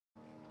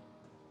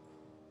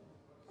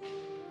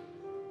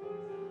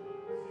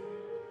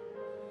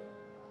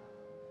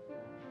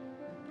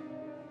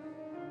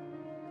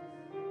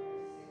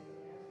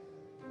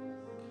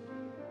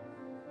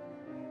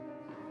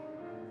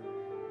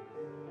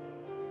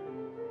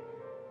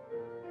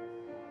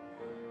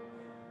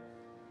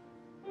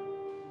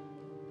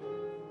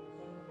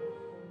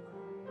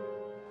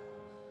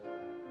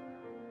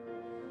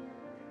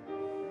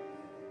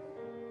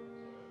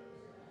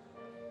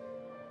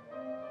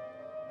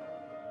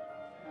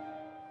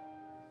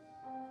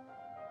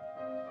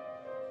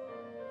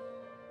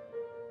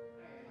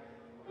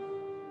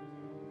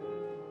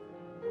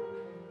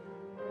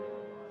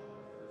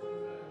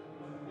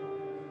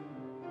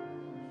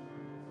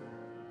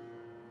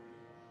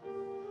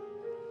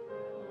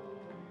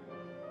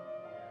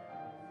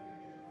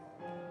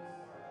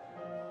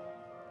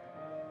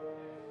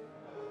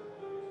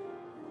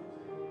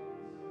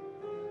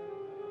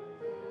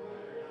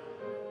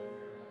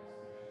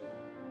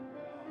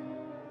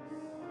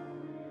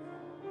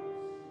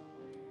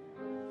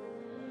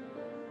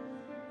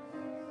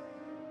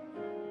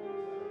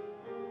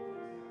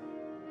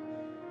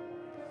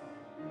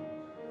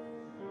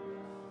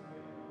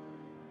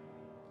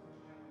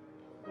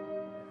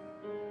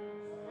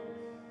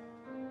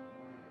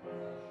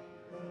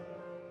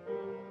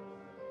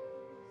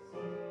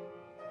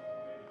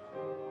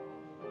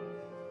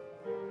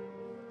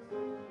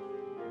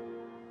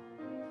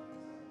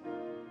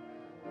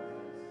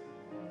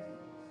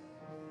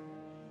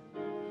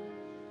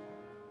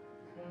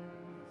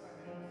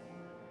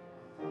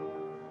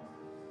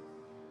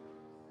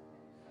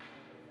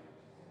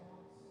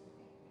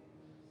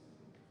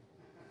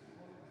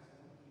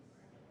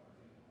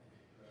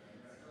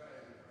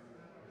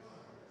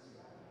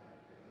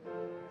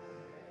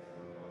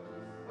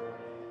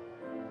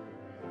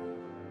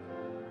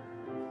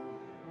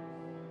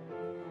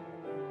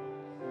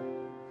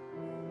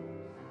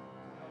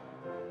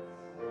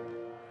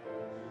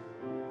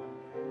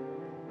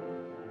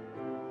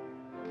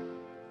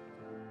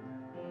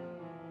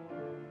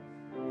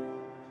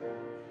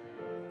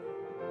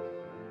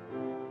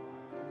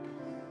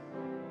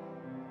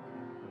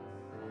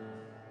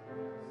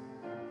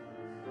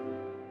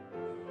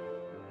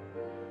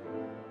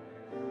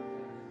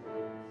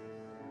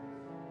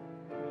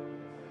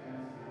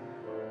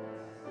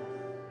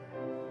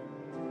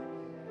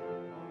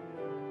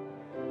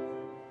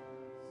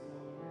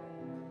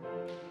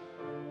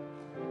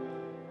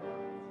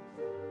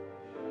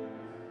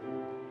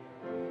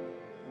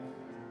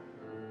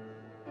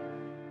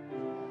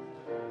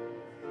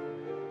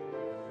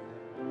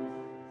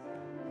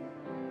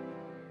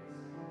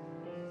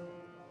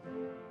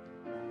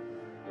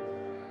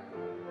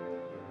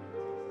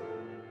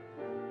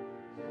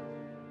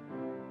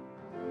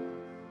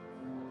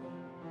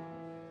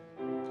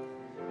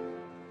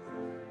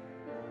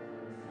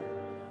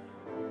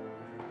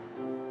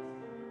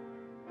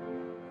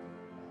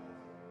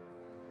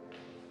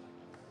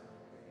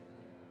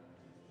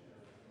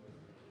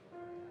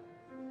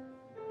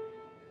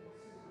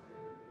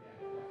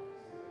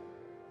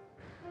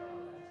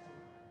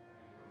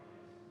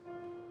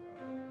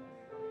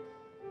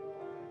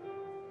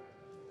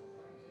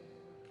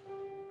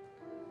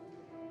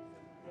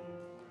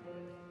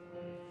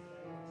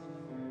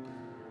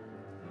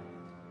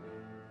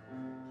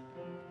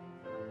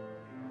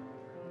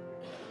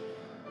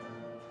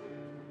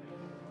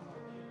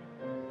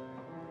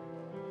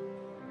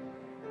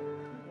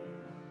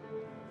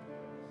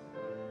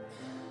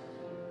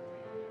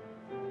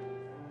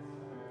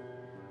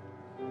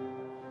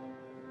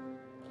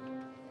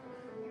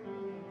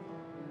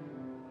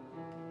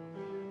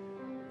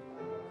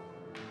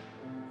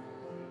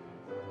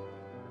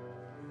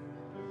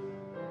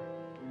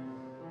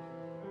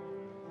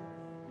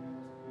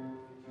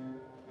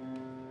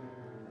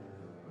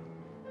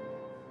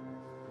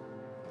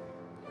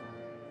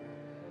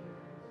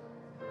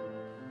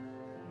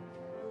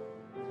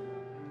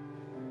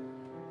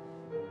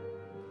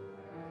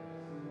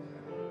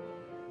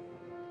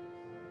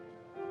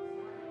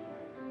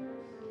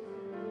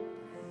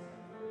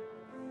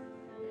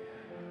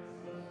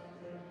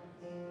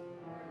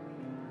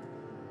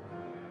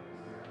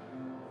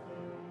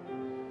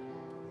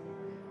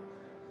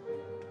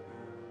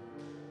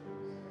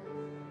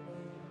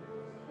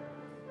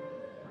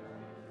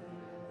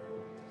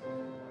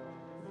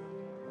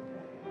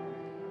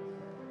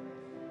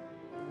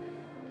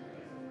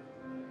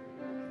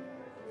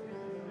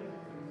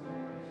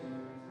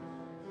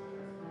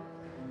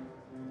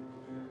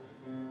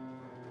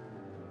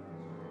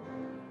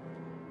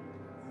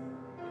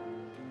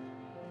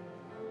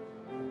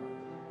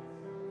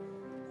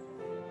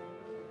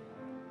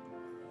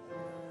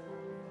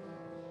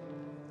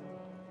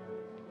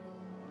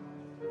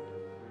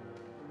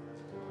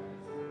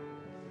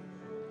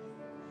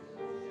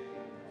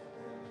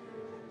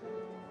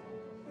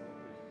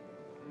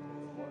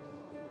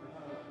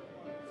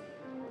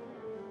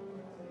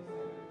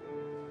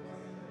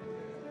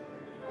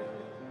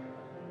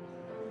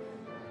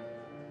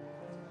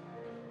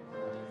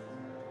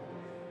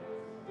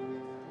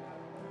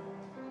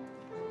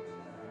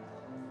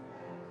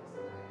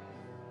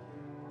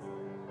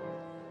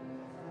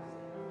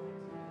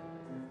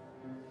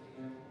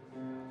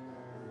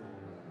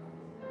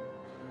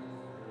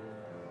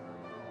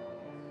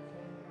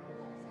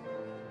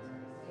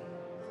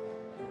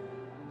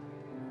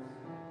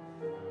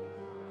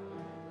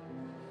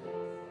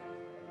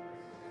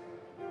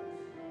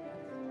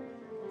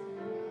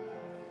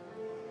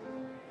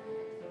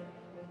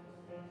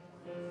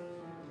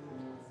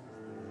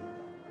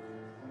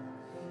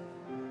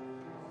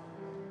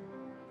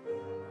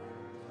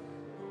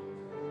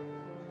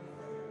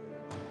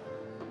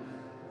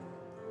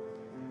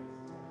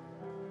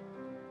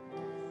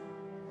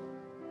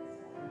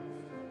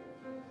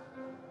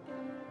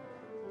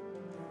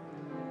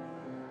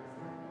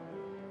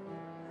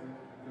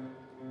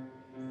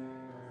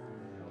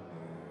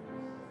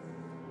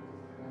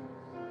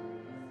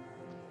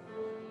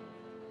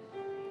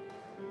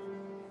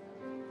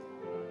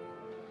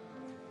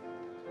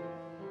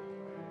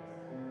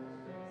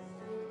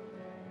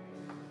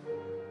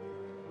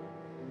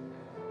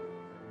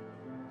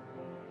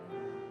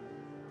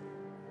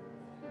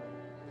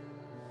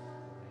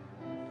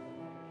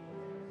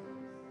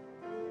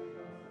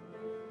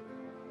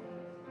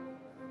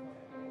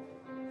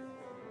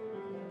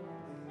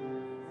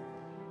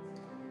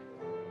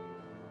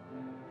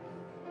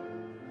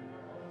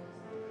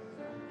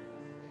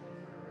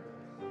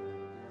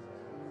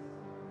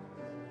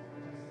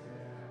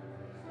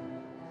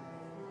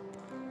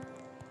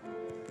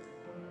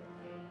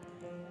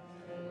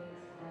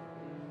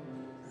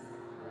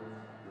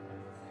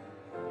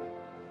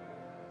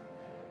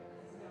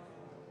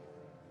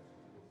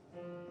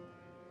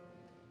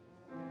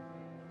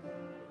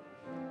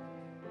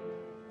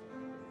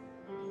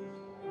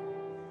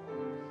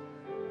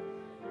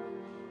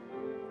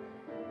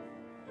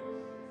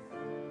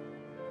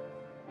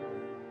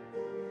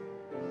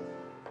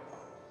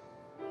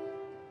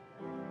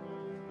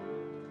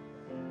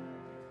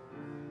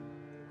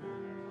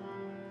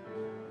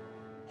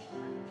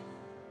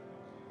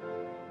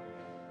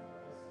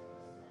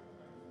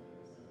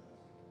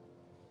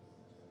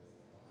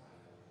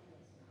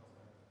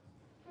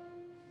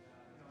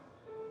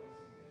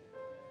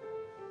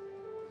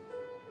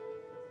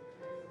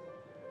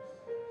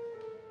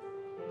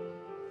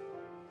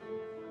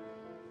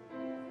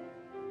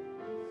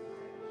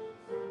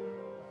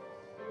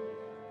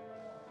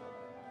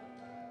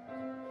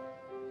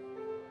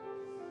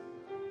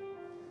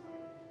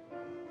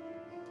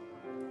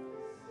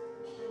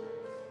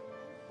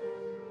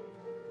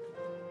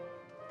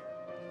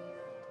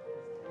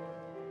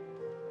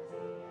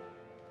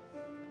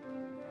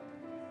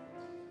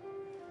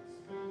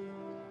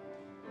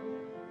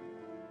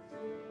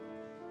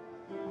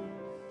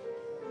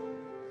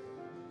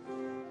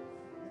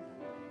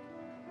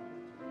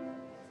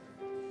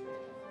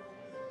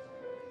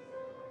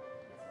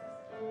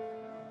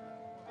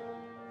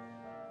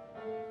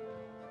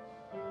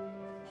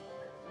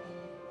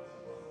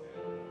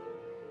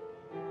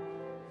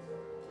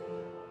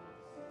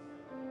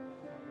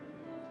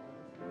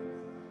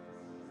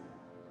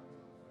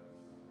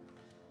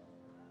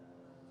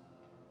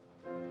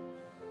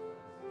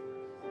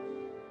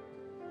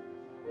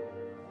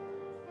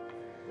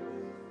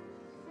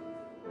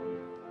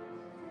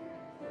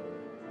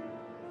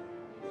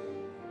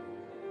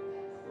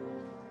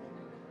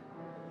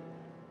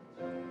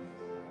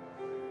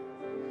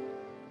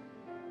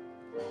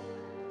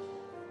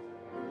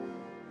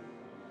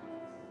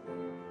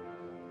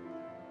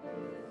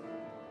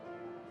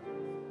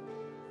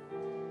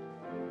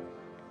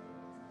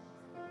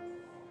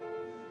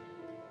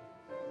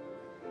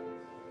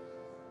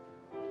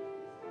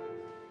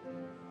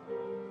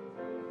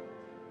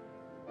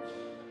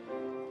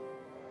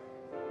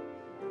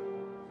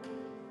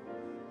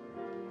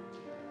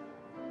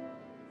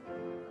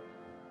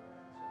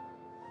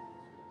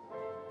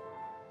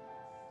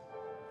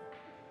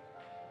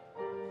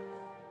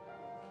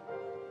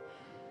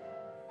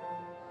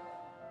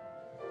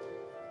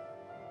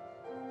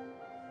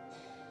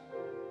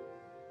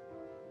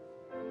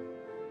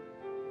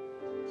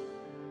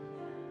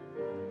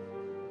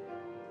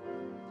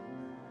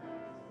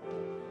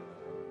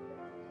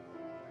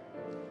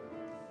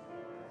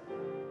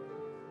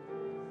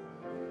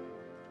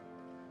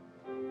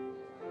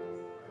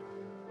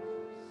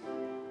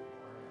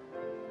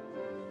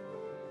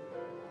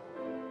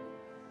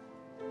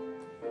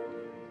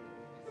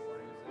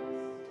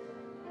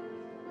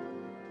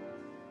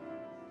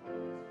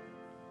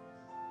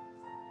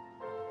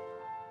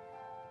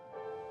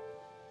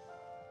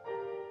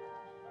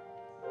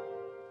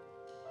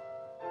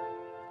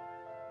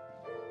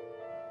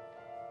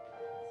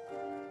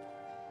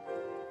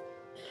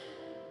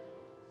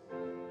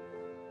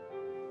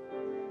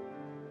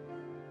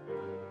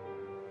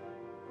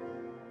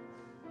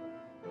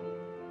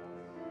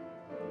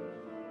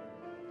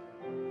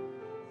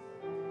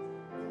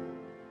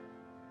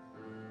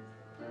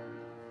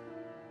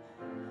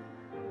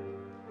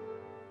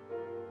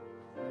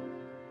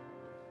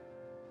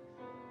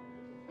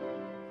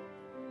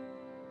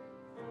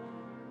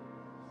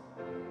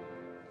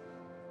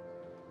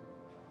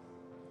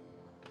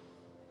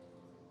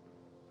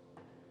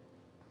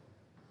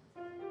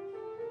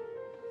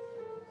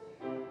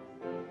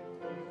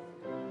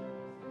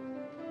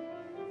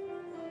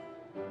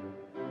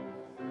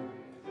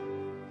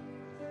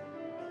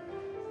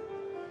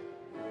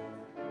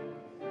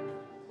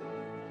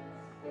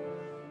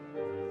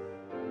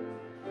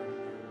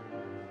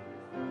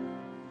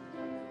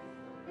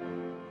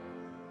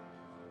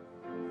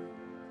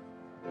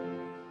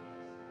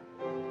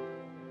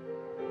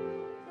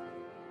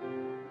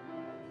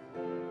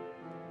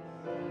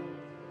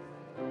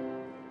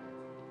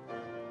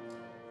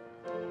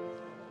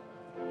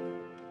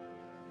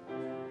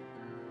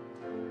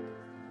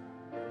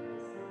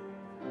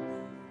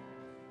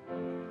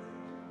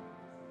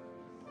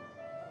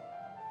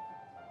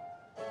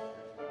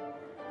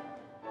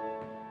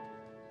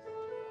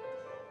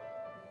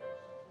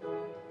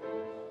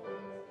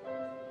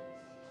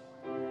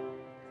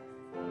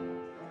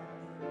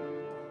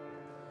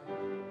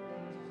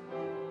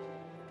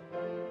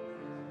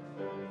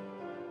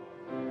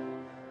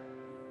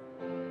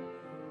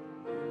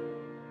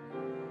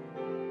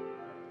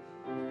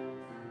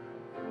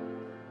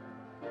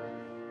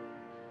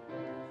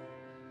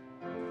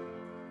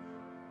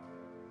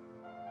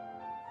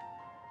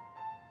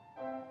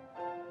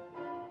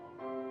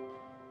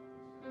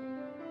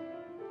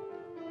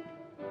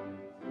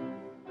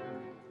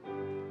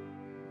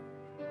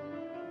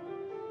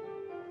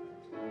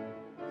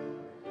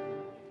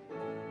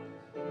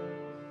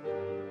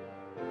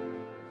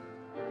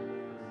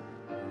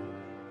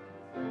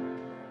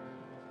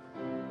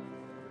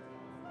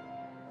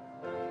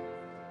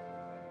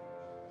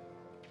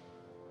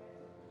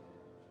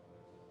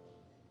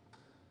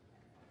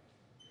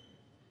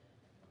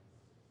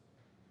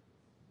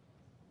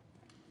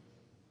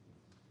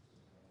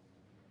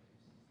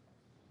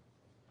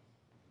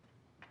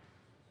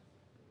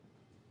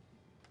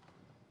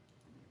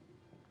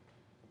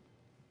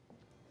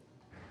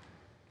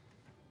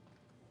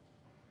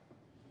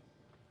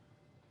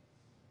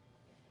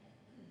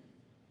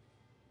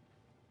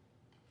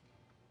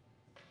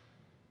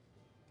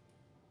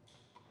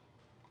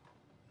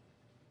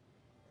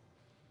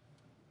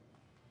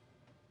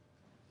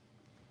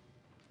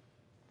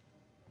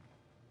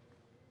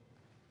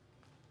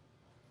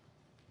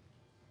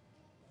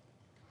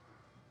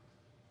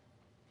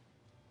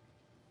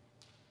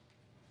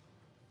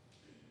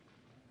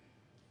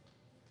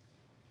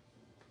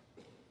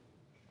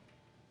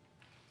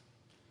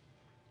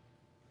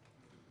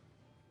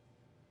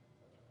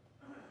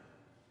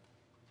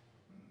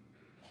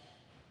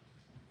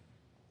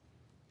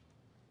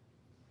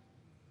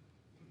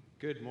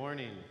Good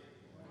morning.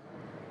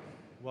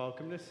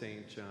 Welcome to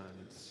St.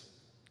 John's.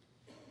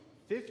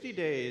 50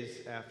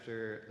 days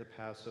after the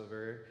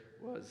Passover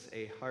was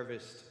a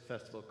harvest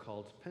festival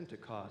called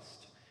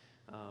Pentecost.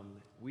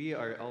 We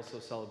are also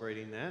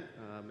celebrating that.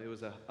 It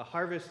was a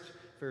harvest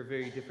for a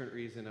very different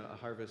reason, a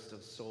harvest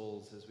of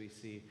souls, as we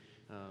see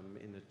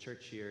in the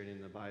church here and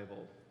in the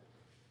Bible.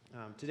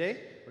 Today,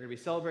 we're going to be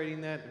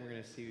celebrating that, and we're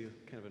going to see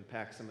kind of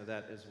unpack some of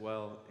that as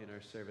well in our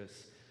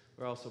service.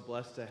 We're also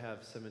blessed to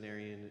have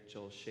seminarian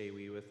Joel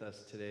Shawy with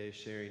us today,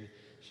 sharing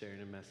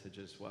a message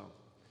as well.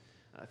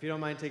 If you don't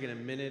mind taking a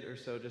minute or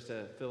so just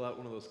to fill out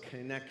one of those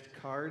Connect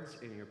cards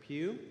in your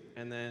pew,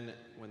 and then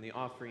when the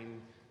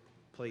offering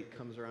plate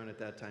comes around at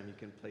that time, you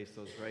can place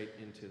those right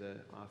into the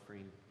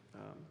offering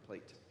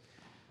plate.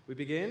 We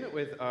begin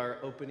with our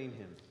opening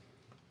hymn.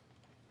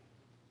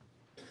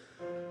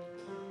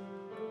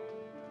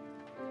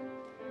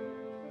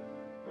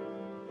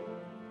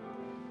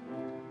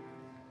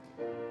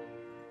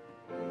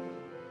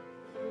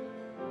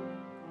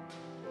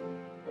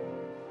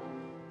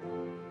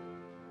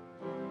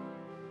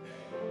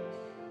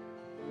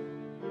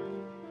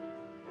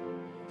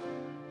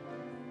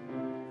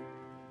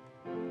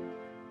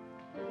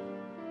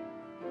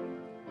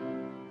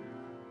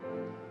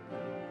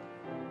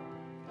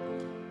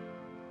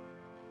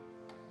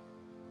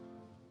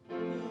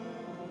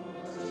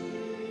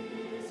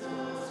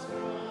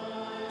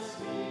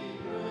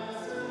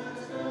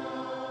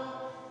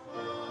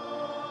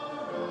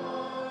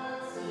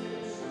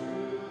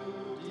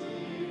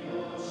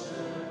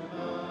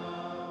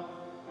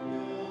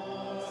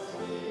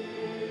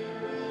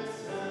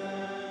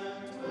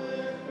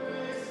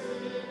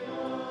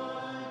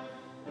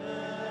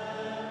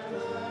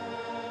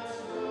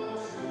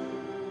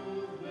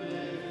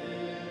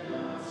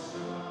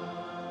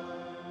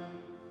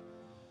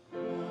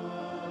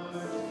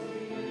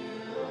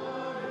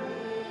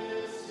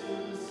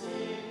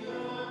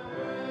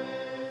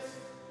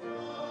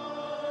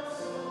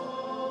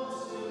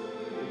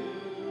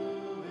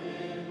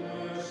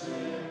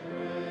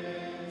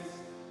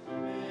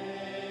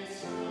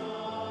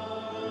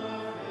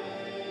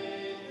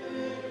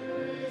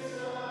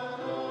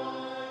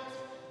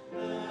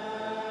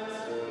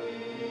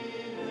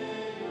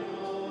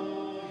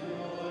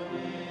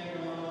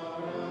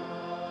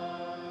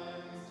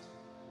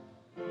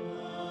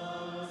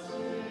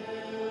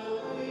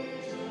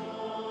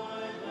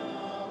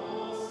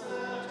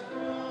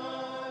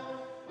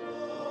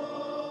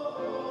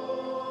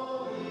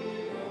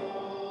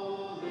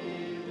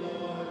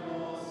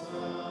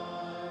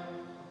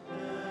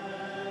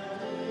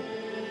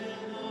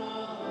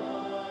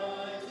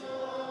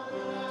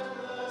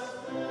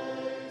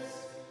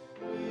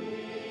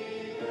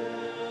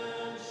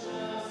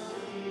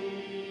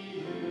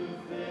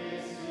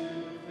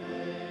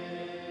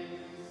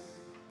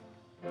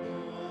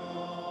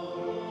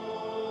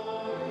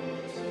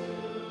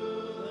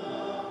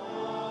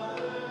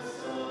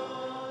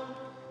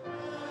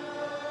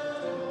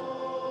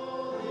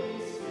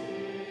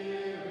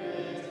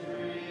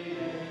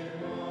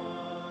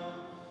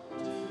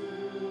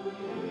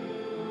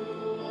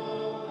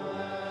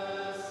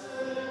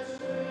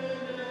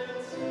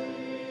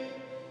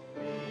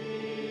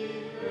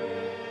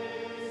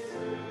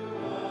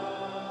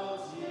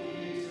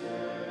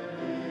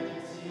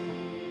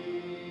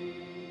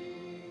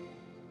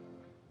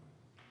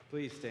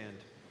 Please stand.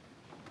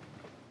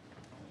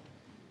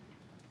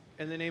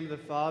 In the name of the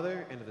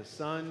Father, and of the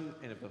Son,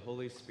 and of the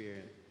Holy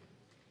Spirit.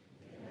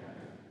 Amen.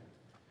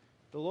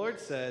 The Lord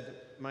said,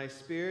 "My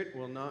spirit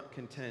will not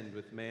contend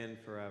with man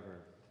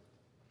forever."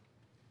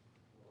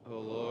 O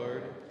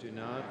Lord, do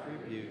not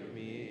rebuke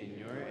me in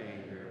your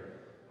anger,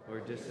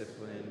 or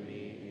discipline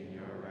me in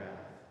your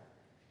wrath.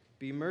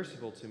 Be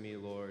merciful to me,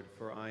 Lord,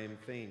 for I am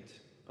faint.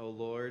 O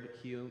Lord,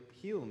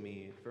 heal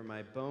me, for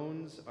my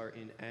bones are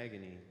in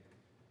agony.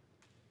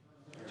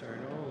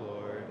 Turn, O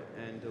Lord,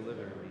 and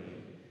deliver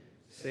me.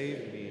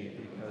 Save me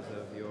because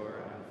of your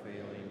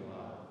unfailing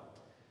love.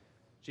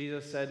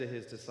 Jesus said to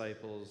his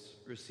disciples,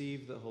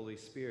 "Receive the Holy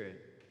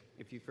Spirit.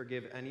 If you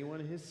forgive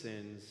anyone his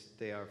sins,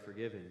 they are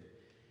forgiven.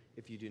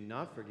 If you do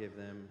not forgive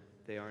them,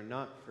 they are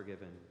not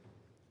forgiven."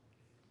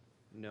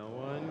 No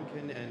one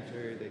can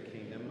enter the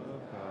kingdom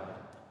of God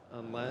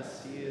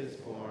unless he is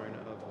born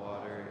of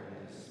water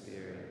and the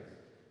Spirit.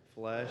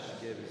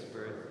 Flesh gives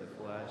birth to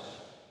flesh,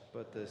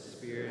 but the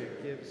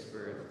Spirit gives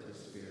birth to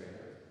spirit.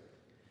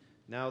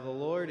 Now the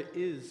Lord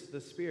is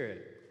the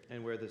Spirit,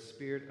 and where the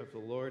Spirit of the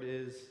Lord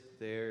is,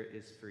 there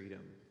is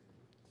freedom.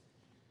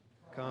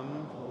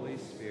 Come, Holy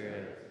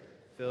Spirit,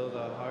 fill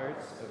the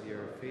hearts of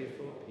your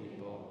faithful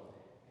people,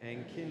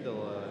 and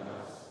kindle in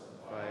us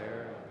the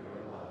fire of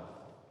your love.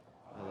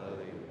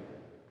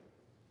 Alleluia.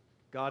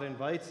 God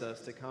invites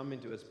us to come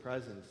into his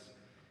presence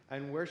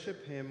and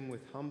worship him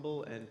with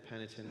humble and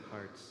penitent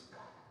hearts.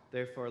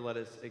 Therefore, let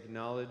us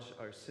acknowledge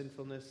our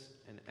sinfulness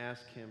and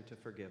ask him to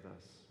forgive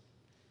us.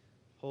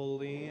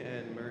 Holy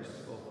and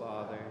merciful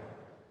Father,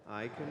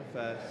 I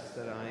confess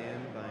that I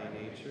am by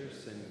nature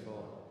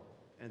sinful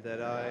and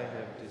that I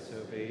have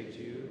disobeyed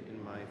you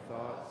in my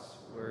thoughts,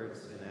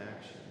 words, and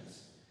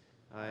actions.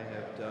 I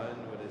have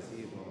done what is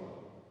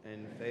evil,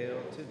 and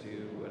failed to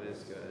do what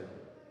is good.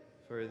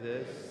 For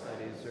this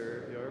I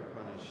deserve your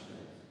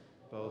punishment,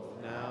 both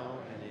now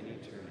and in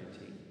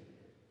eternity.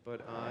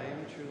 But I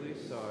am truly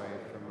sorry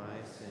for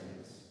my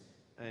sins,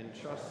 and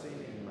trusting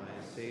in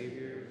my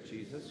Savior,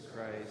 Jesus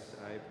Christ,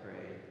 I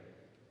pray.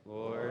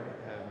 Lord,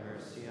 have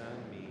mercy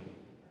on me,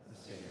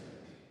 a sinner.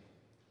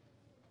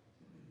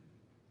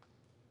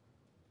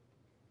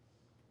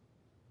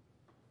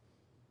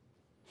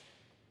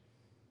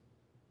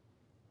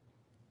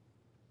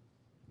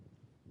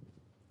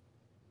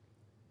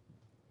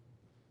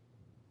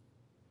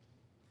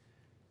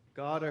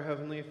 God, our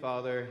Heavenly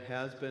Father,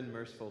 has been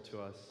merciful to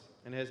us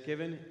and has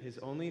given his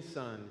only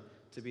Son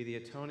to be the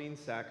atoning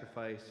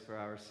sacrifice for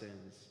our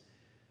sins.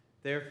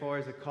 Therefore,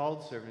 as a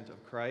called servant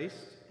of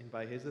Christ, and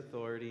by his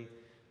authority,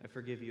 I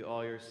forgive you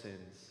all your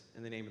sins.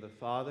 In the name of the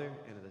Father,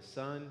 and of the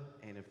Son,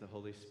 and of the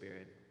Holy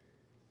Spirit.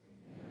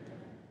 Amen.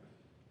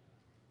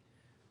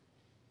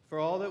 For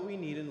all that we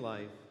need in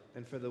life,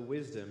 and for the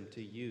wisdom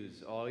to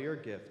use all your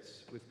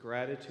gifts with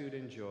gratitude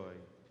and joy,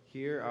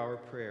 hear our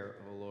prayer,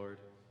 O Lord.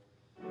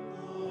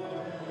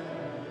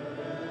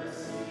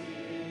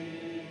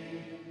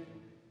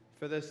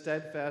 For the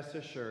steadfast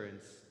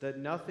assurance that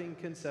nothing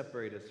can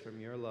separate us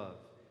from your love,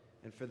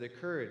 and for the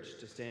courage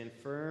to stand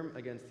firm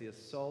against the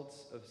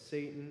assaults of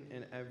Satan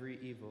and every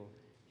evil,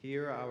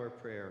 hear our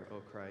prayer,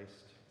 O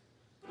Christ.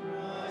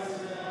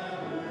 Christ,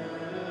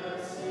 have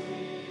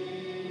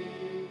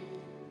mercy.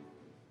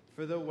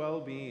 For the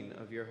well-being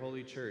of your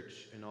holy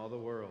church in all the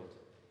world,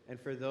 and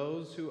for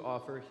those who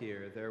offer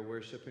here their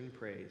worship and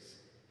praise,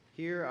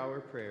 hear our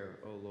prayer,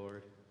 O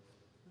Lord.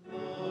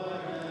 Lord,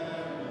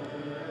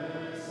 have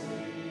mercy.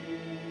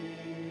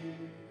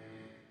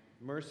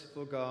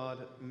 Merciful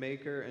God,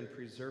 maker and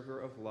preserver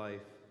of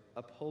life,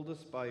 uphold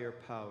us by your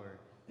power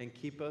and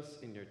keep us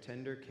in your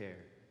tender care.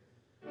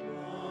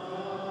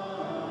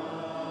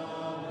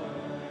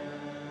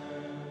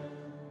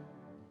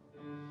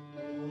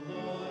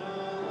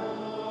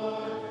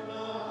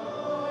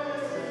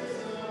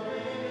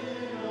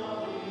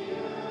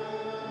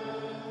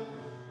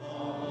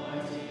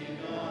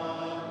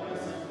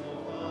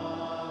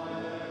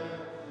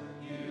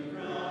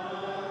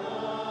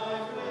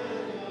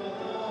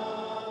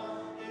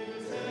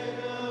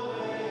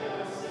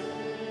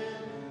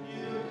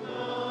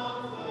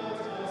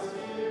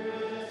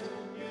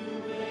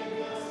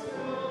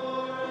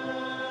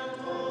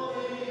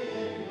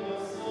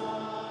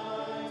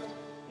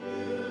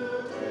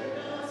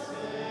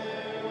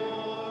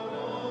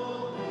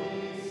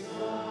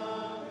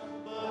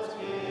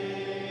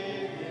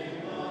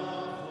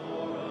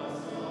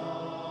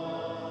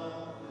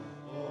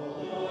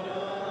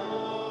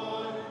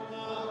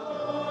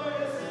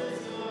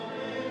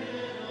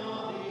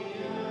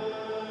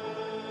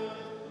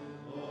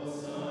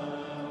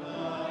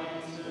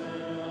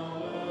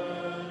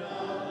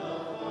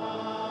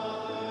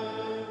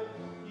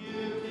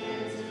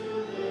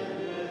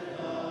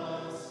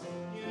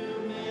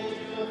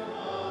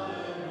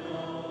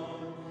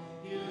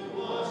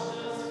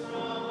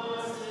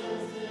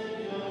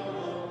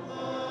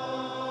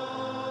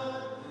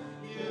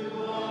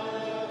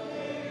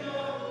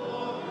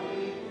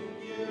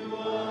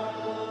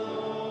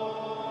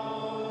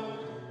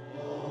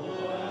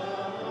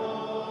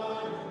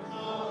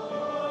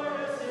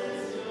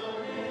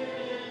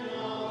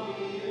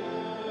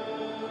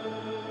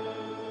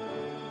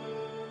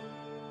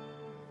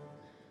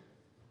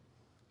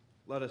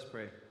 Let us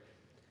pray.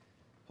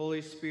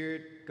 Holy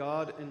Spirit,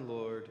 God and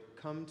Lord,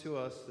 come to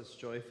us this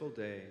joyful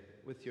day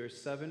with your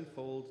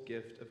sevenfold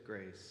gift of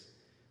grace.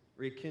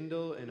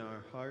 Rekindle in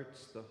our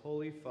hearts the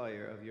holy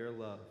fire of your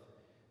love,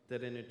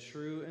 that in a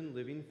true and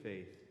living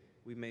faith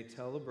we may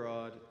tell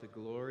abroad the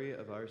glory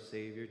of our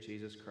Savior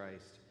Jesus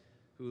Christ,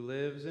 who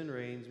lives and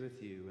reigns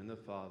with you and the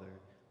Father,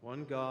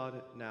 one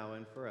God, now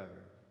and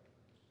forever.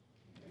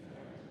 Amen.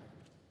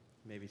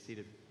 You may be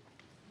seated.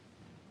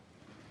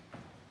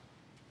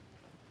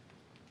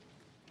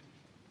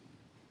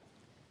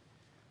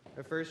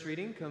 Our first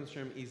reading comes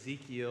from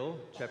Ezekiel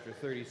chapter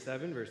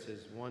 37,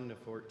 verses 1 to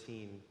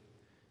 14.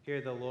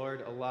 Here the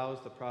Lord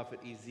allows the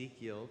prophet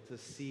Ezekiel to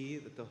see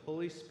that the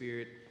Holy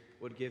Spirit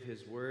would give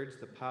his words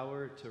the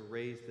power to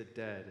raise the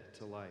dead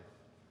to life.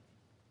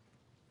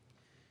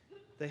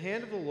 The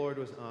hand of the Lord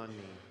was on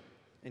me,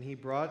 and he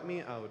brought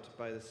me out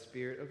by the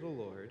Spirit of the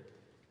Lord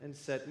and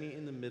set me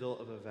in the middle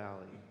of a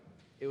valley.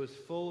 It was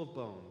full of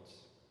bones.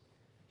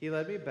 He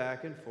led me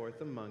back and forth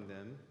among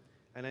them,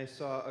 and I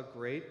saw a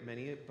great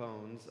many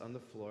bones on the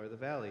floor of the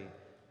valley,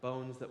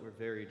 bones that were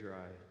very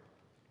dry.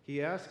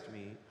 He asked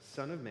me,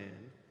 Son of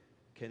man,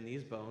 can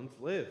these bones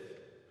live?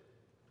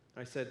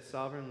 I said,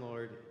 Sovereign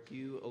Lord,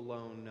 you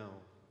alone know.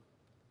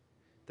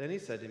 Then he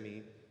said to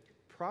me,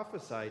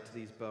 Prophesy to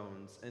these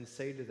bones and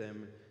say to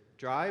them,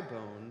 Dry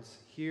bones,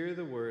 hear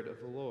the word of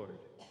the Lord.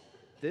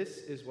 This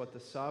is what the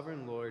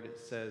Sovereign Lord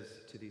says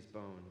to these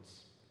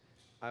bones.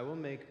 I will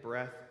make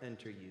breath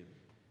enter you,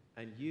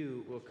 and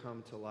you will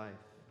come to life.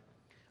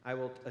 I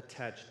will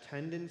attach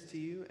tendons to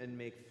you and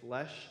make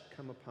flesh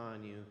come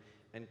upon you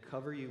and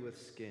cover you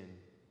with skin.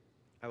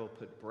 I will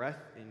put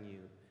breath in you,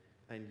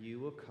 and you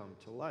will come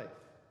to life.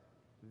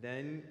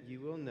 Then you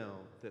will know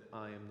that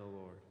I am the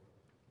Lord."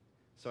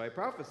 So I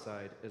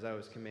prophesied as I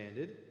was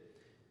commanded,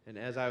 and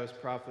as I was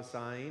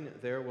prophesying,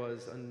 there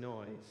was a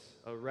noise,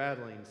 a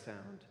rattling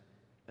sound,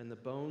 and the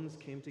bones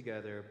came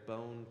together,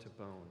 bone to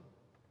bone.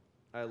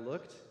 I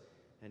looked,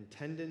 and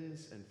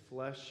tendons and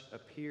flesh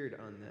appeared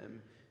on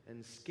them,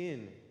 and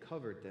skin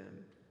covered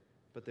them,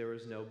 but there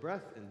was no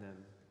breath in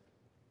them.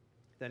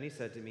 Then he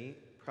said to me,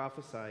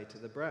 "Prophesy to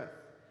the breath.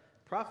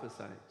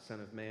 Prophesy, Son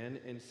of Man,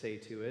 and say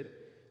to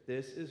it,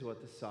 'This is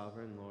what the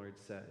sovereign Lord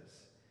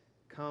says.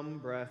 Come,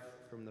 breath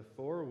from the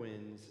four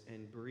winds,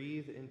 and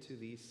breathe into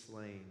these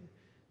slain,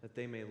 that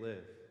they may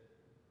live.'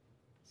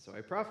 So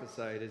I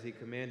prophesied as he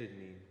commanded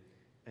me,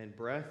 and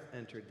breath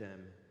entered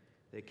them.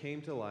 They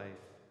came to life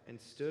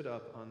and stood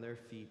up on their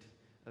feet,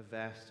 a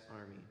vast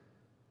army.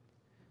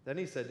 Then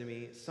he said to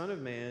me, 'Son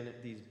of man,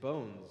 these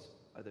bones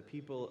are the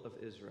people of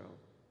Israel.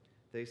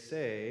 They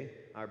say,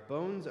 our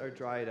bones are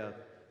dried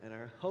up, and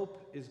our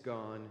hope is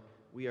gone.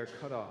 We are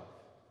cut off.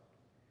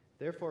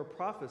 Therefore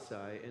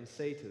prophesy and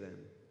say to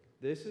them,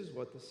 this is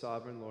what the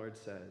sovereign Lord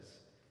says.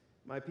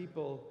 My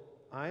people,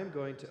 I am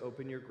going to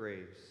open your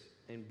graves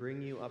and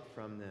bring you up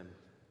from them.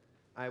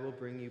 I will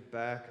bring you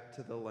back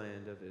to the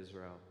land of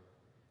Israel.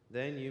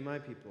 Then you, my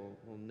people,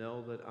 will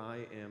know that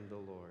I am the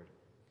Lord,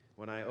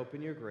 when I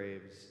open your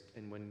graves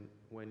and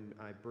when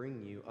I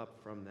bring you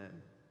up from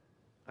them.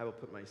 I will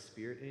put my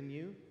spirit in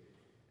you,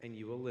 and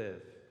you will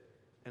live,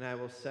 and I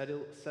will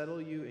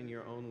settle you in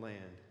your own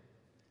land.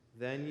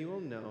 Then you will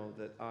know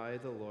that I,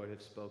 the Lord,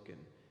 have spoken,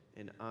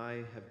 and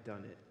I have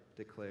done it,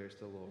 declares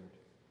the Lord.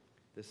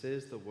 This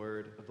is the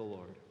word of the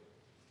Lord.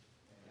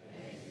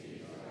 Thanks be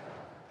to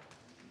God.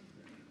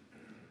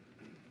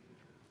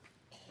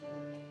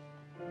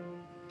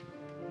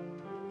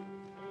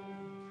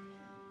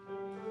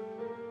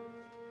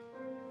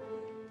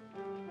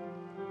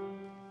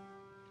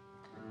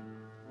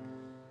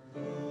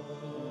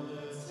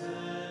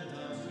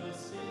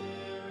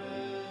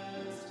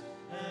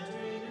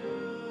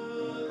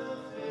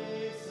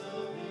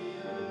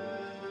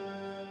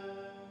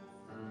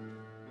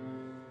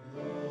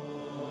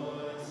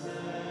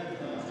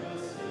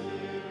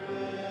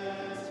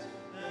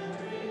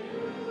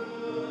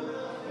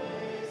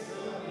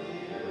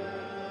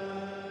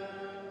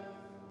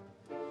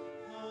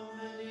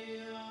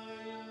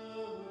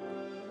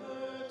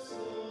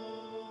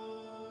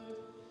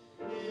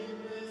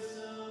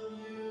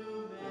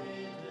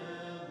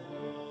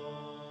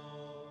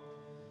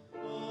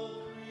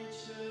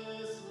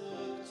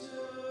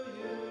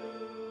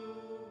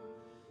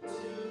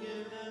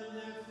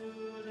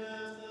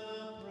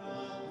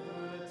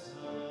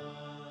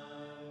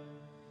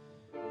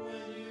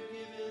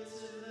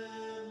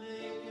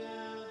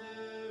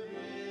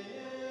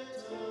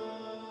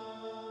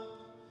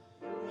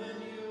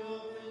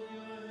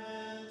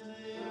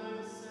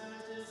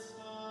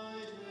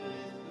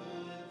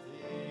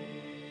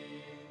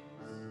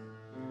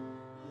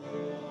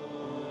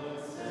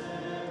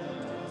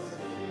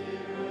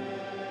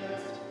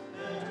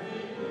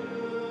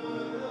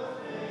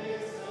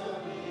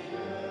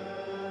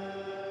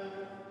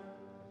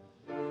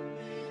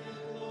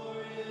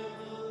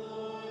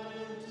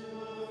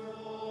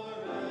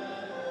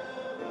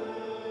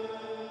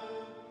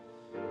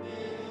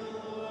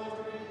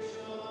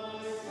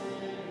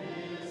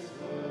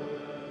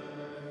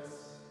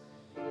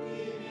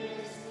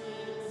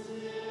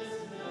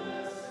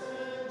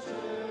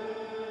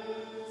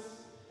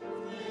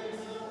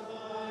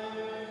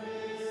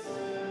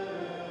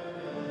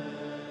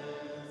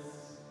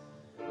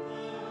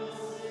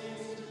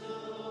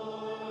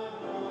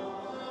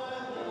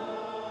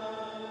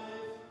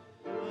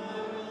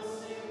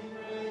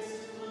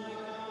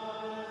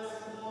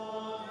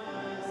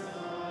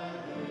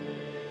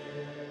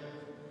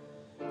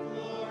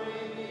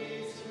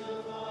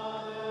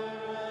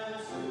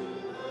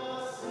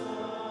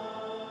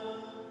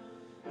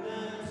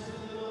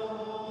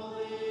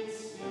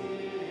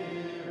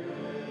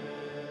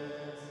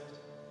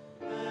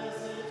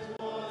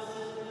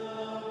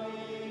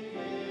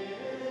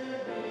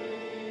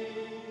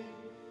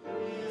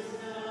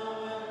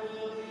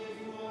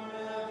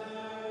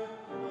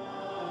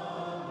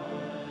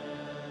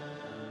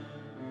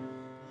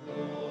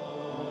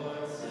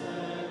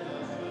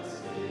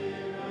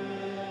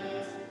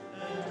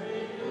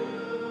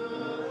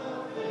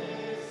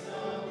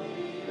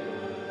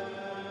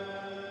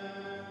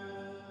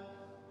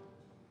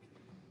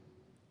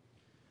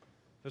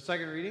 The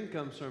second reading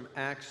comes from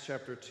Acts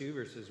chapter 2,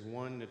 verses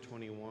 1 to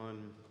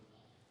 21.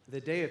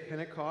 The day of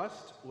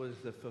Pentecost was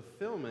the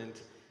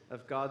fulfillment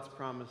of God's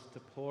promise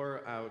to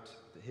pour out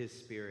his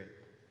Spirit.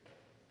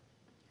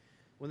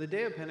 When the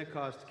day of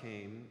Pentecost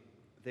came,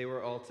 they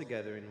were all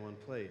together in one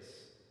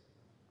place.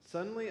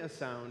 Suddenly a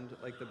sound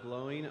like the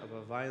blowing of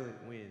a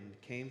violent wind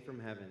came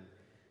from heaven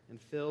and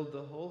filled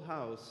the whole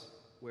house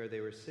where they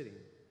were sitting.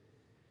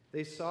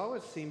 They saw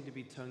what seemed to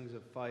be tongues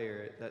of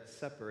fire that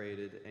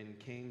separated and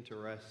came to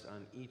rest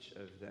on each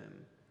of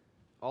them.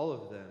 All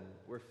of them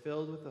were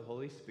filled with the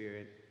Holy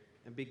Spirit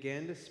and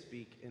began to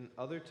speak in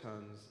other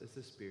tongues as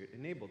the Spirit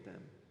enabled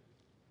them.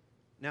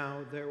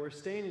 Now there were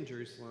staying in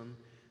Jerusalem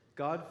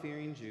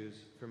God-fearing Jews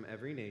from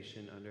every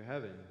nation under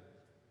heaven.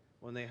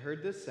 When they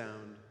heard this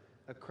sound,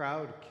 a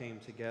crowd came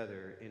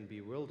together in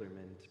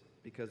bewilderment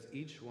because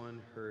each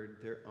one heard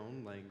their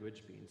own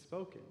language being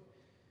spoken.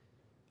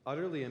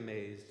 Utterly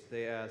amazed,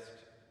 they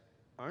asked,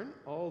 "Aren't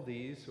all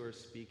these who are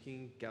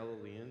speaking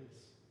Galileans?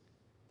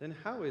 Then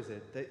how is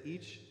it that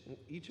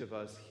each of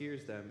us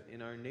hears them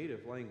in our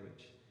native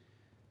language?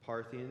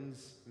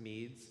 Parthians,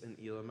 Medes, and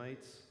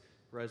Elamites,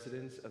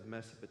 residents of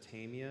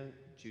Mesopotamia,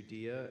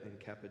 Judea and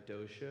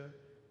Cappadocia,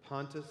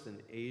 Pontus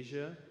and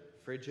Asia,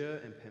 Phrygia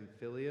and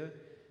Pamphylia,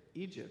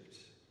 Egypt,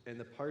 and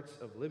the parts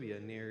of Libya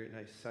near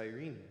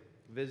Cyrene,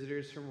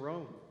 visitors from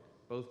Rome,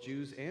 both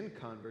Jews and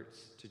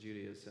converts to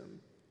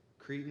Judaism,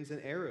 Cretans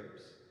and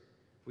Arabs.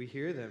 We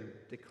hear them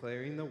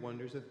declaring the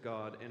wonders of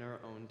God in our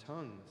own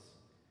tongues."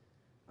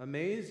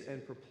 Amazed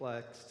and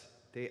perplexed,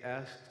 they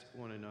asked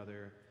one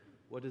another,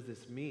 "What does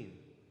this mean?"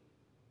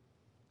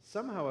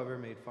 Some, however,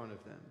 made fun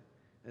of them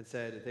and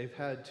said, "They've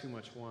had too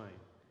much wine."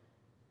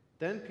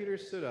 Then Peter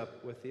stood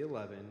up with the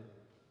 11,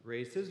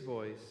 raised his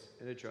voice,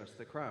 and addressed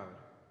the crowd.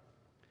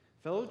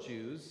 "Fellow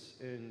Jews,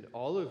 and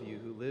all of you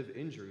who live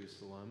in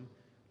Jerusalem,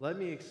 let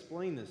me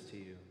explain this to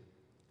you.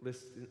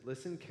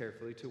 Listen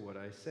carefully to what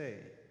I say.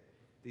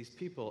 These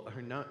people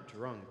are not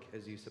drunk,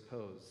 as you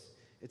suppose.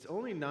 It's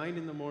only 9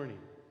 a.m.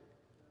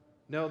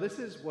 No, this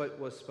is what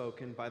was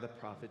spoken by the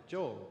prophet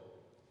Joel.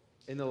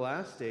 In the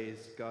last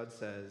days, God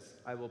says,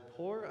 "I will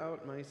pour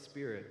out my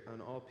Spirit on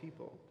all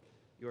people.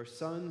 Your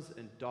sons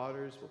and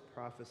daughters will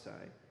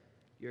prophesy.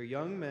 Your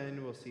young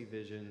men will see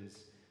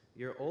visions.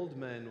 Your old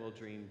men will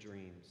dream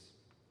dreams.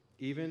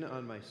 Even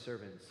on my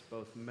servants,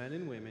 both men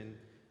and women,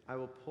 I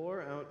will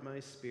pour out my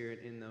Spirit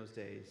in those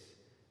days,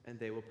 and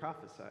they will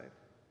prophesy.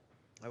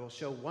 I will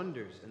show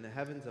wonders in the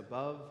heavens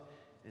above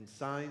and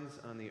signs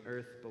on the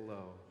earth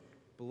below,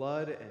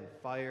 blood and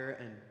fire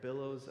and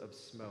billows of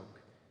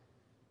smoke.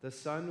 The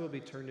sun will be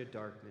turned to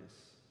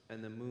darkness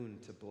and the moon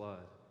to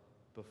blood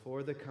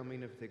before the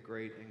coming of the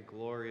great and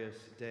glorious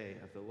day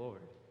of the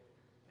Lord.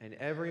 And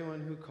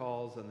everyone who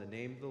calls on the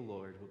name of the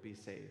Lord will be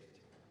saved."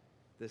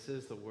 This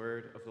is the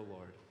word of the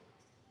Lord.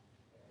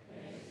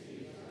 Thanks be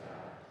to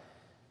God.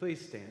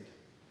 Please stand.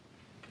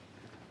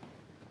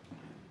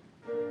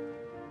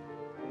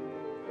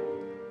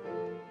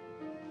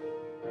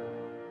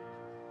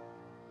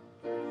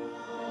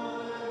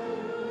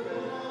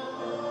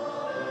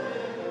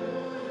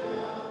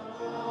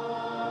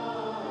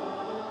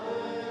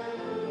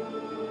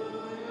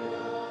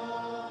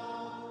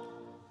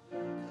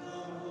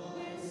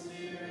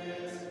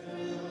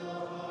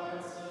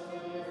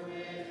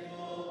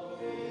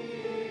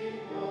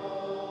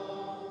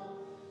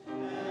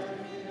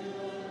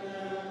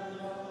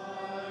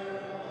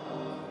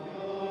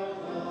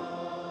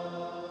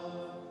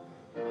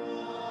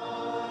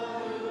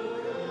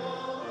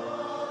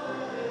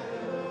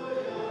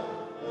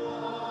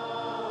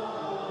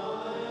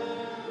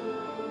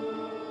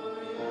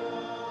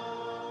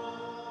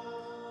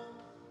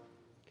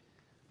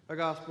 Our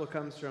gospel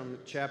comes from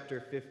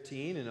chapter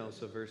 15 and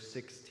also verse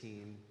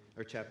 16,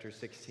 or chapter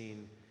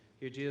 16.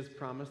 Here Jesus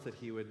promised that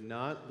he would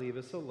not leave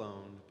us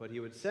alone, but he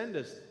would send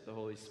us the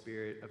Holy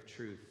Spirit of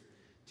truth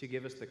to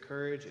give us the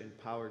courage and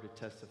power to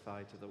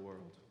testify to the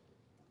world.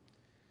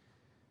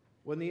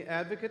 "When the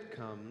advocate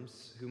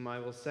comes, whom I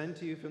will send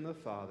to you from the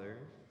Father,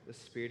 the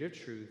Spirit of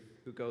truth,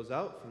 who goes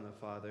out from the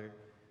Father,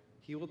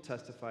 he will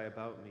testify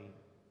about me.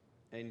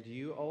 And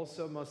you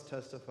also must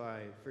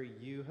testify, for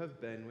you have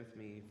been with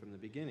me from the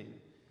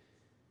beginning.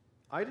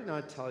 I did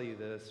not tell you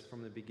this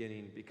from the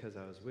beginning because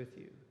I was with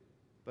you,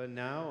 but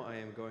now I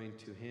am going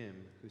to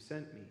him who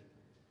sent me.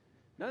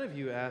 None of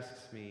you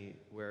asks me,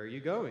 'Where are you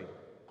going?'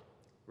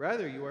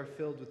 Rather, you are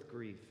filled with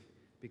grief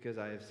because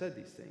I have said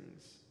these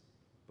things.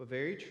 But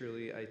very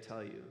truly I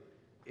tell you,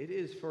 it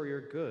is for your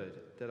good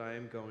that I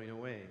am going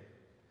away.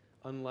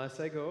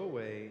 Unless I go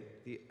away,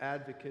 the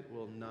advocate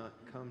will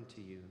not come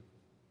to you.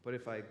 But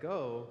if I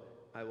go,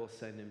 I will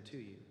send him to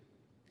you.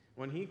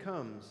 When he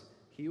comes,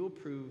 he will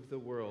prove the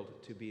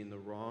world to be in the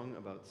wrong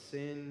about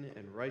sin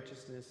and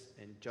righteousness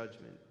and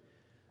judgment.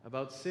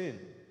 About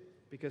sin,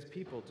 because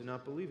people do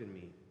not believe in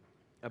me.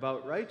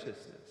 About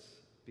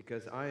righteousness,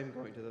 because I am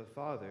going to the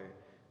Father,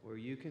 where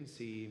you can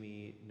see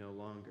me no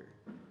longer.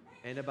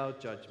 And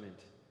about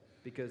judgment,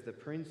 because the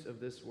prince of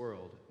this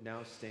world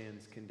now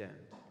stands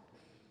condemned."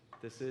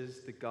 This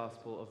is the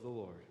gospel of the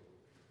Lord.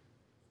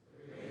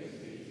 Praise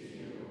be to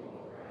you,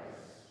 O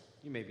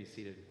Christ. You may be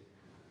seated.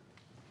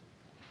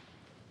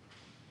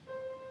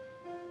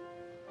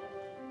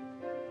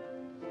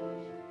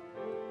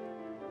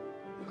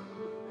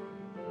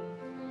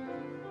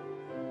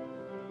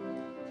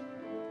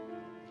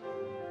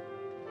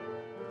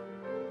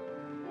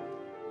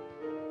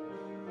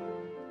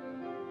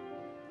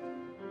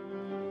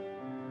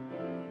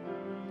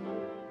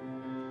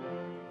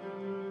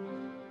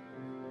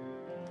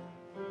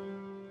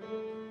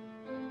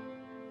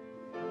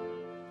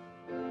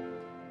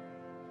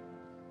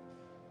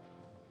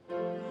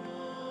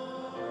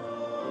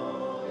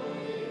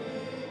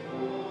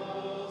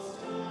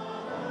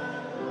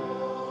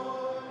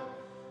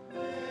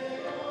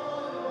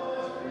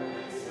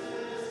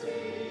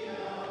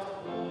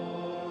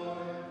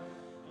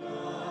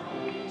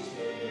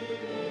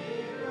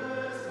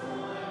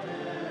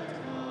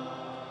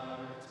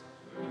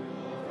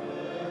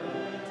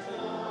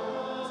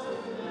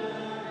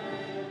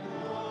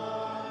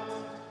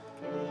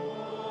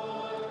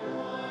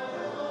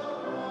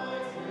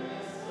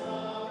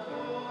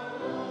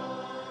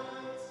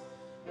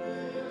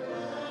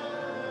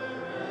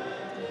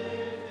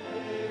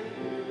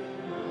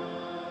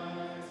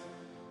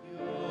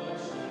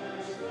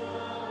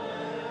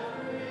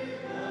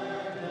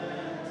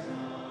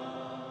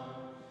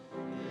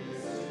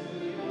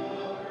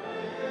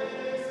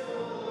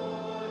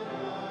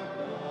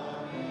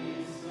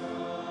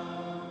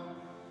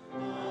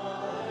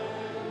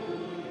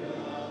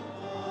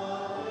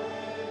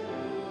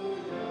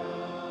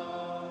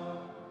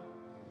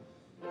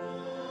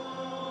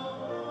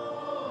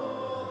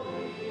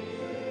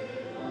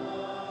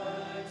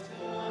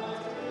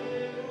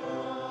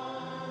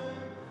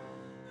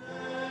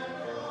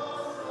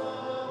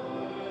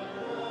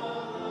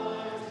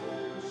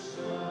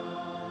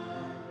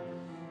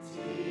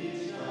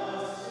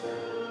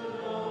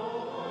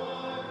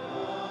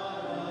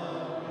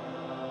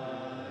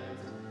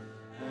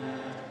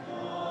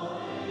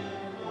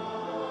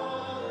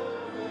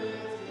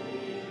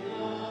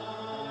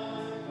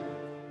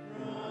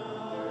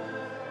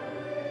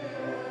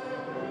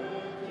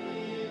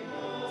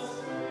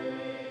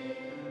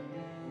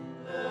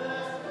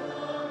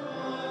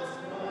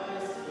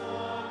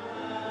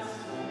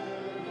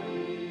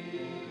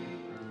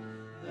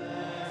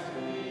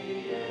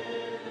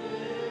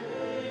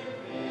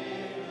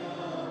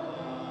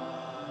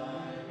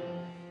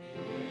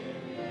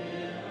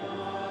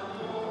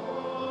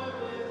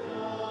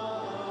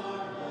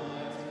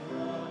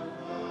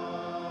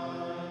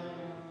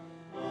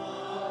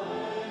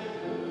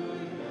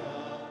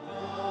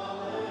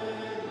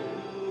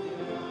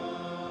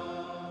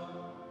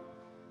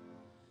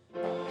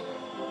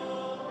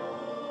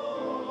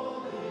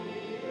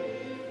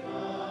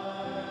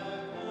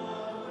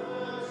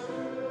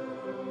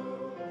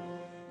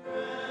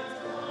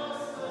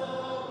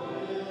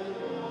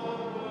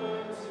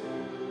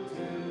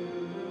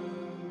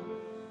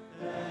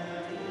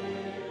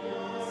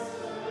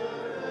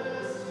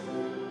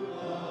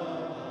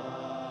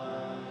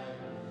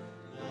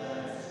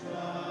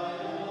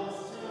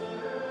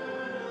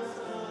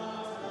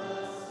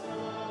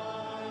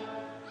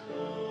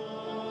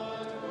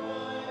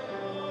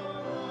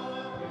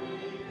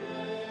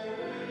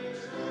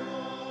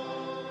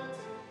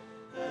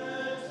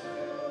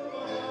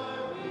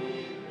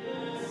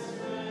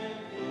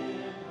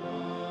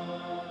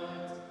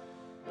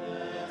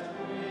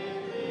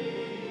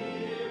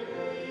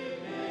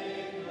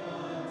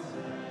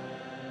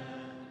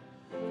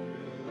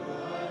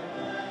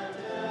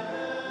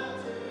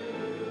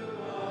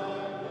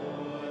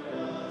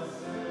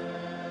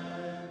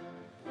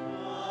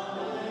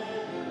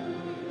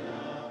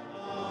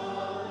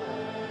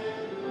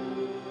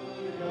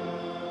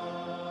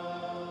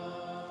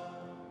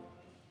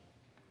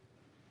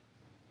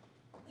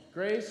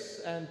 Grace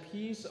and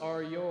peace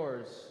are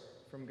yours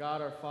from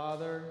God our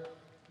Father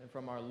and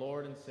from our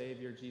Lord and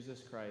Savior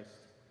Jesus Christ.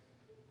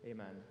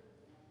 Amen.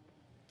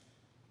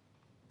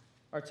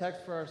 Our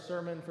text for our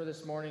sermon for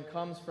this morning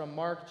comes from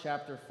Mark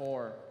chapter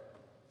 4.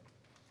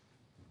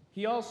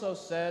 He also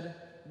said,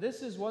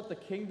 "This is what the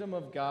kingdom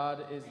of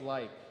God is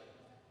like.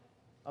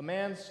 A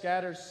man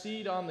scatters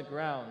seed on the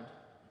ground.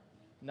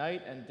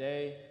 Night and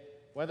day,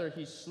 whether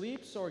he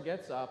sleeps or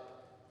gets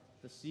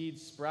up, the seed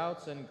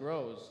sprouts and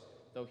grows,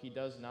 though he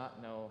does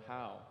not know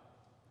how.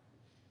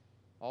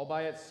 All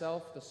by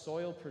itself, the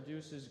soil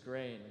produces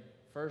grain,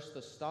 first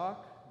the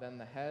stalk, then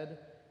the head,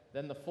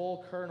 then the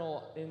full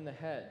kernel in the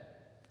head.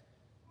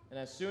 And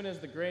as soon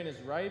as the grain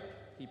is ripe,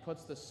 he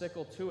puts the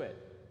sickle to it,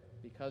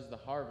 because the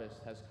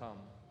harvest has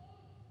come."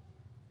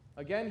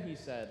 Again he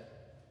said,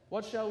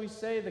 "What shall we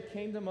say the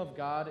kingdom of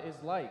God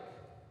is like?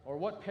 Or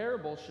what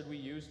parable should we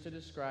use to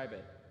describe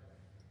it?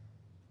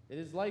 It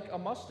is like a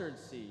mustard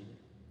seed,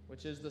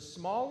 which is the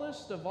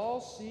smallest of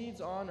all seeds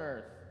on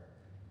earth.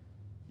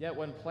 Yet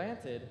when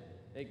planted,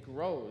 it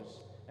grows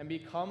and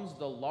becomes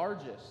the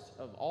largest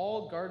of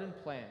all garden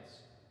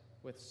plants,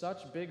 with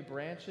such big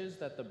branches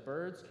that the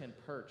birds can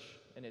perch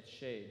in its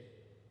shade."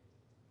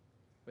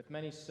 With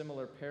many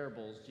similar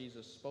parables,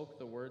 Jesus spoke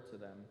the word to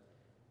them,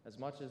 as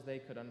much as they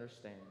could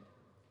understand.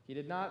 He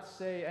did not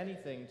say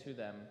anything to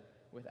them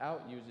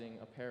without using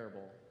a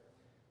parable.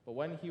 But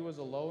when he was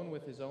alone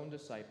with his own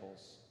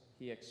disciples,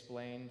 he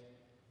explained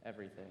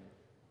everything.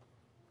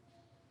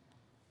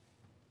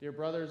 Dear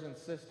brothers and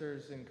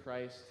sisters in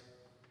Christ,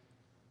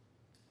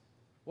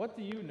 what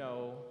do you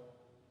know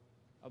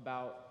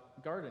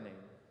about gardening?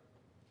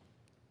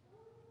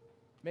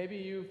 Maybe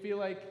you feel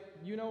like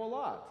you know a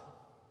lot.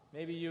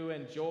 Maybe you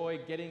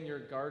enjoy getting your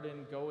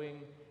garden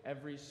going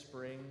every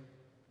spring.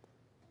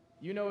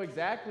 You know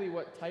exactly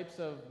what types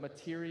of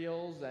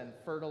materials and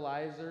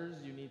fertilizers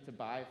you need to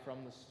buy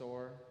from the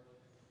store.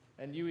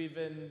 And you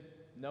even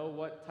know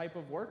what type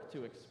of work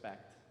to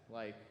expect,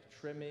 like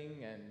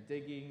trimming and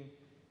digging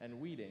and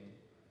weeding.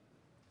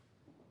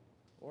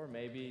 Or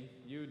maybe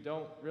you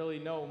don't really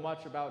know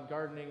much about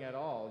gardening at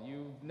all.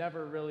 You've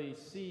never really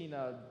seen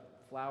a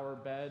flower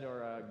bed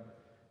or a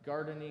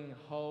gardening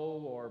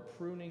hoe or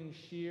pruning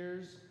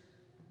shears.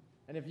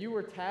 And if you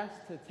were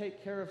tasked to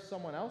take care of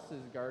someone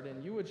else's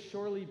garden, you would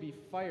surely be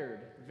fired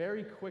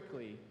very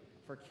quickly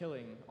for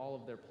killing all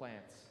of their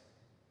plants.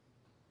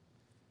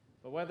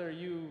 But whether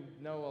you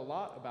know a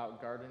lot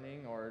about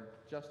gardening or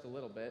just a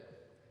little bit,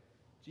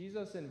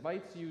 Jesus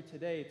invites you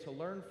today to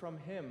learn from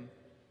him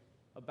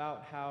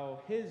about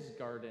how his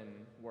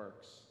garden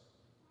works,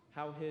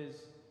 how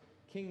his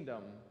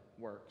kingdom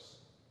works.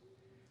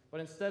 But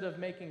instead of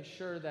making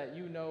sure that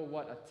you know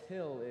what a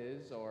till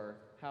is or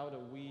how to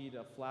weed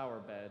a flower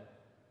bed,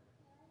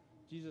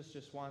 Jesus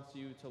just wants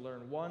you to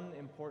learn one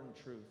important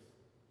truth,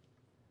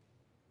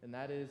 and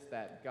that is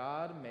that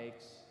God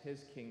makes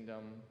his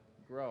kingdom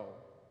grow.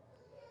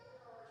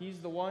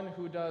 He's the one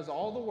who does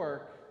all the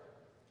work,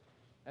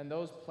 and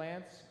those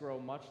plants grow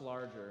much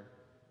larger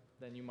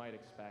than you might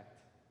expect.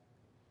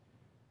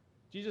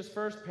 Jesus'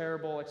 first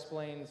parable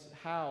explains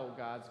how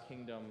God's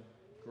kingdom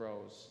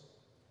grows.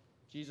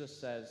 Jesus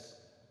says,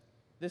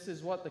 "This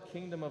is what the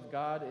kingdom of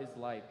God is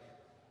like.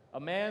 A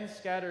man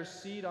scatters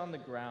seed on the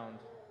ground.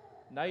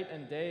 Night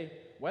and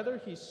day, whether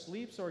he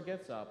sleeps or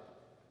gets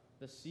up,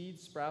 the seed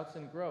sprouts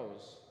and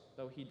grows,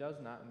 though he does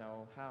not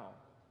know how."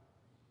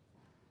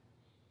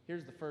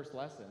 Here's the first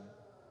lesson.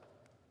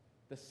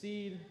 The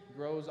seed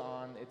grows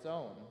on its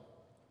own.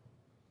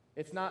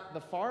 It's not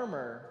the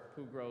farmer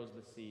who grows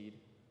the seed.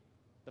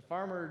 The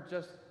farmer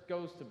just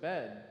goes to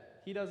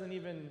bed. He doesn't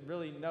even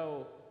really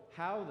know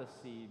how the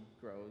seed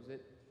grows.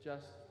 It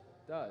just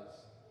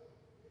does.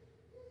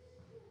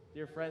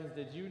 Dear friends,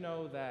 did you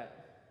know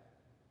that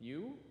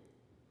you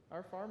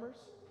are farmers?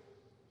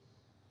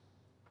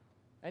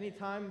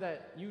 Anytime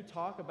that you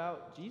talk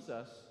about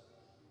Jesus,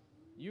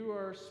 you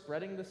are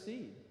spreading the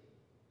seed.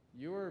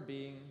 You are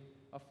being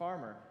a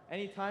farmer.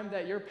 Anytime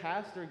that your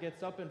pastor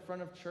gets up in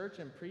front of church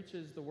and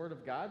preaches the word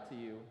of God to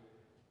you,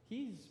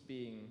 he's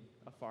being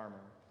a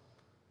farmer.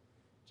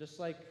 Just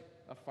like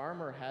a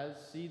farmer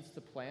has seeds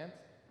to plant,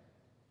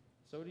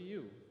 so do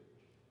you.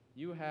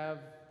 You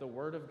have the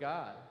word of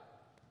God.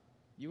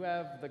 You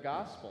have the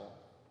gospel.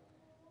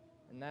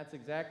 And that's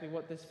exactly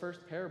what this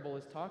first parable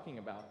is talking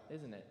about,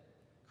 isn't it?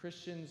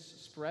 Christians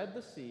spread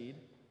the seed.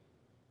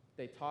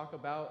 They talk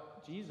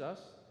about Jesus,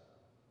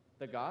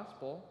 the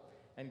gospel,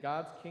 and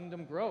God's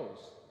kingdom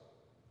grows.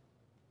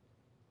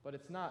 But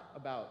it's not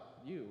about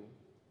you.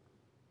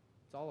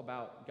 It's all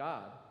about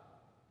God.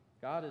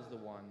 God is the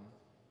one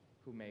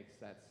who makes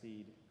that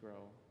seed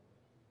grow.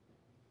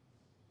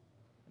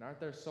 And aren't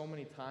there so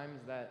many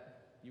times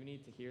that you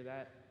need to hear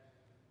that?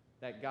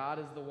 That God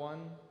is the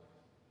one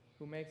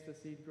who makes the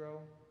seed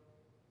grow?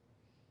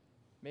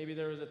 Maybe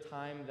there was a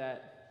time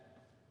that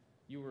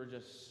you were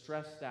just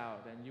stressed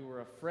out and you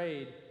were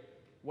afraid,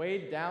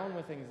 weighed down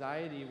with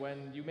anxiety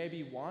when you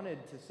maybe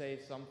wanted to say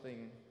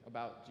something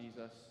about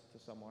Jesus to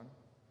someone.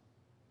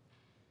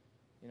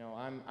 You know,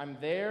 I'm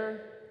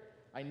there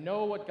I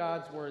know what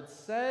God's word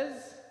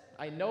says.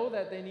 I know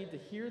that they need to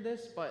hear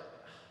this,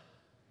 but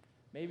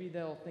maybe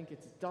they'll think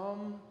it's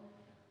dumb.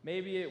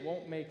 Maybe it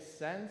won't make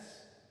sense.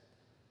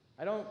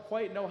 I don't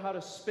quite know how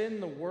to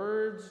spin the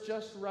words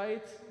just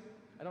right.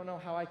 I don't know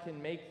how I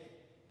can make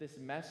this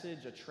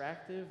message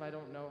attractive. I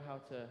don't know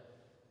how to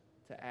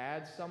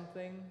add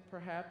something,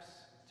 perhaps,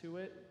 to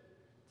it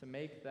to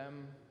make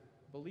them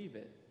believe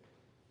it.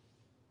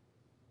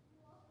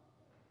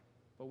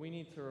 But we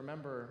need to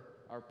remember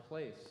our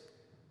place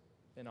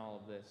in all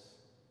of this,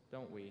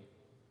 don't we?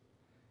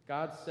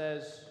 God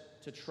says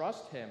to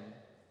trust him.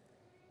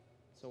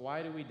 So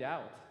why do we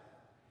doubt?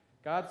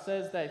 God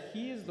says that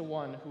he is the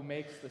one who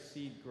makes the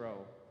seed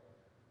grow.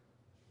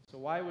 So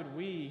why would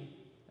we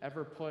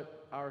ever put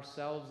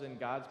ourselves in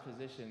God's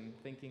position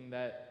thinking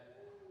that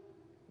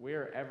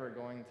we're ever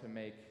going to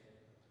make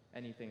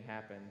anything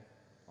happen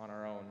on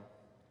our own?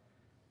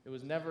 It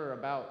was never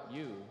about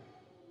you.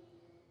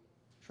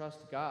 Trust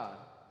God.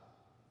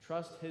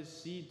 Trust his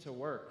seed to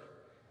work.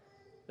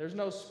 There's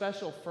no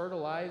special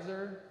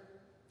fertilizer.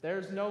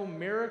 There's no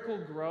miracle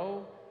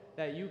grow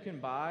that you can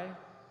buy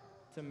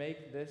to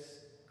make this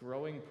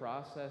growing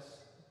process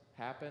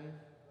happen.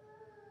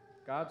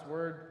 God's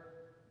word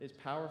is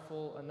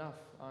powerful enough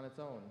on its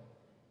own.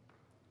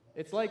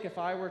 It's like if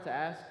I were to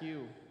ask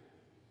you,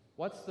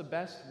 what's the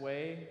best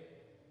way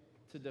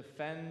to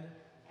defend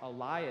a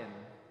lion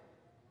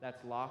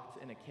that's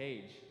locked in a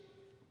cage?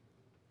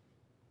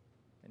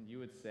 And you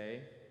would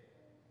say,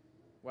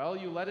 well,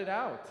 you let it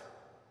out.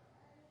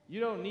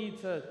 You don't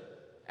need to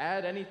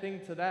add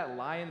anything to that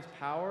lion's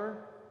power.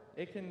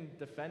 It can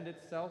defend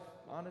itself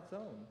on its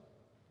own.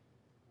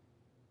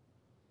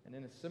 And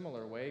in a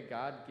similar way,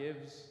 God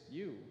gives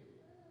you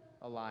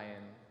a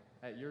lion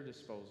at your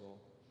disposal.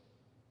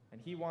 And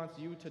he wants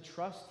you to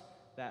trust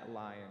that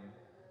lion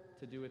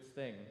to do its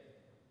thing.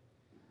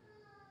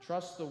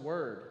 Trust the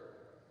word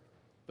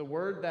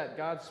that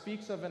God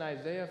speaks of in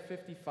Isaiah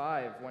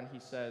 55 when he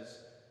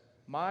says,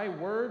 "My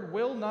word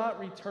will not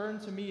return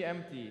to me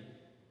empty,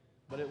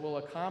 but it will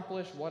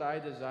accomplish what I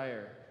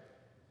desire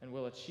and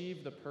will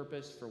achieve the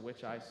purpose for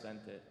which I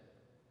sent it."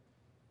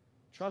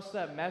 Trust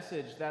that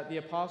message that the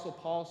Apostle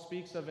Paul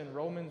speaks of in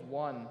Romans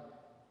 1.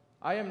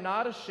 I am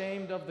not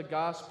ashamed of the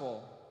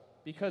gospel,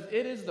 because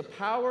it is the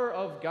power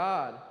of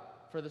God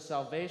for the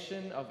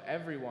salvation of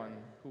everyone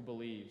who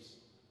believes.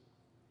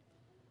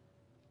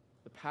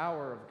 The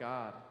power of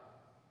God,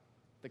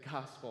 the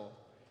gospel,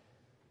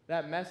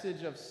 that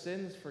message of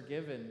sins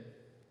forgiven,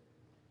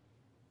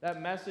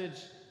 that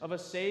message of a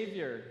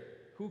Savior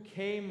who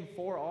came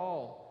for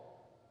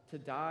all, to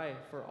die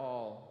for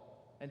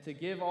all, and to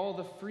give all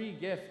the free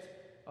gift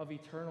of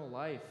eternal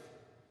life.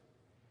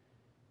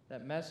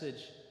 That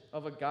message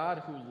of a God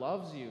who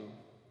loves you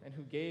and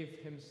who gave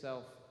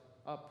himself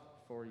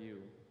up for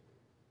you.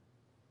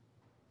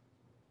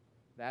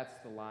 That's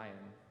the lion.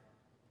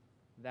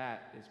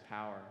 That is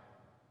power.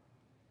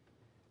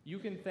 You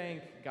can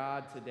thank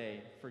God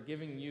today for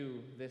giving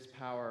you this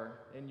power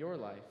in your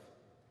life.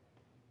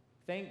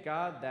 Thank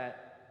God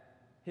that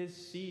his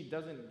seed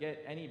doesn't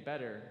get any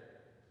better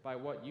by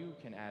what you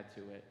can add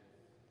to it.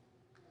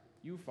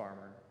 You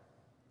farmer,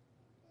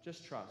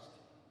 just trust.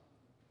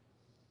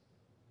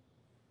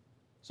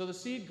 So the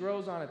seed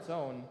grows on its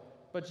own,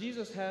 but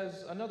Jesus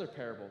has another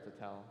parable to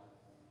tell.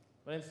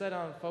 But instead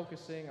of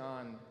focusing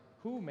on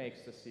who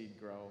makes the seed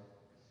grow,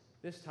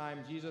 this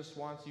time Jesus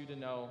wants you to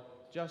know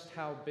just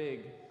how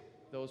big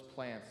those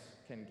plants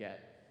can get.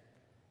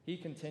 He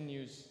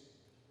continues,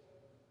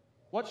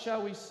 "What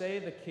shall we say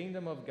the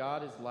kingdom of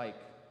God is like?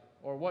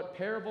 Or what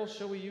parable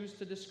shall we use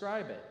to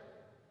describe it?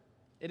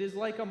 It is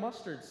like a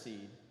mustard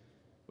seed,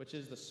 which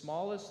is the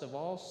smallest of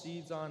all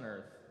seeds on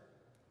earth.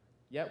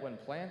 Yet when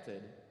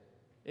planted,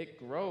 it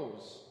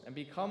grows and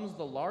becomes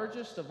the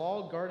largest of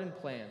all garden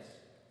plants,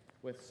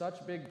 with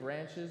such big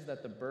branches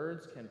that the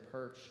birds can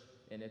perch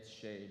in its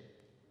shade."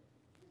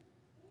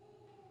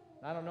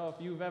 I don't know if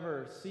you've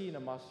ever seen a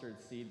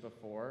mustard seed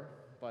before,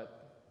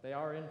 but they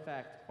are in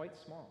fact quite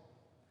small.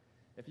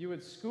 If you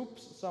would scoop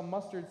some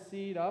mustard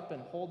seed up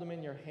and hold them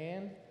in your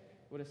hand,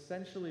 it would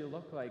essentially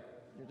look like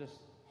you're just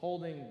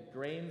holding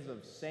grains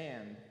of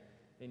sand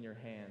in your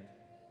hand.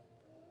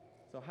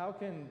 So how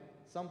can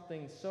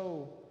something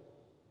so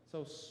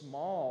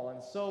small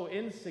and so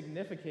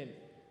insignificant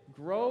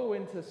grow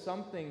into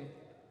something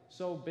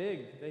so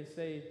big? They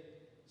say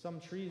some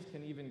trees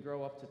can even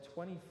grow up to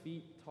 20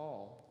 feet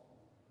tall,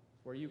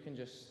 where you can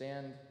just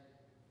stand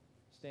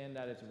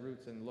at its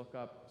roots and look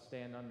up,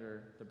 stand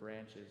under the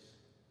branches.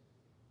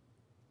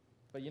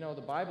 But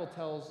the Bible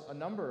tells a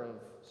number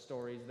of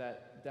stories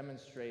that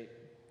demonstrate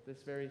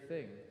this very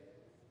thing.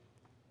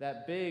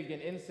 That big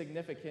and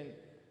significant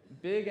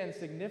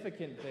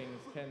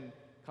things can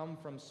come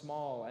from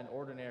small and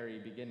ordinary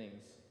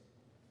beginnings.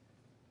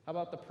 How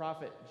about the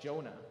prophet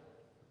Jonah?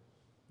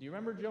 Do you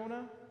remember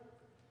Jonah?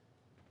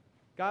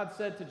 God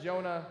said to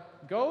Jonah,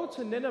 "Go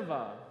to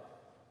Nineveh,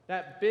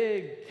 that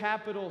big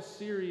capital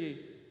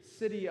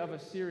city of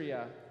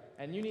Assyria,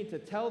 and you need to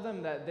tell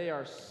them that they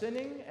are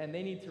sinning and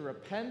they need to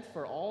repent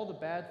for all the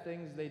bad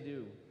things they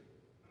do."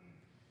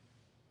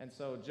 And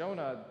so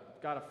Jonah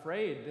got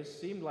afraid. This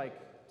seemed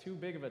like too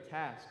big of a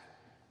task.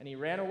 And he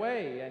ran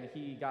away, and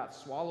he got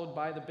swallowed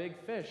by the big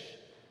fish.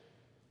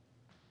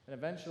 And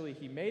eventually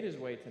he made his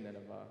way to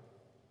Nineveh,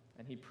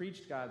 and he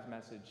preached God's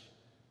message.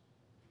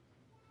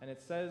 And it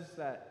says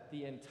that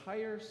the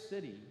entire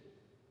city,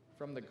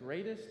 from the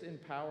greatest in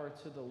power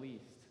to the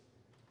least,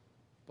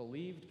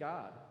 believed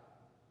God.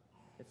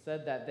 It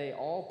said that they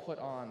all put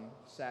on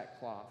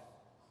sackcloth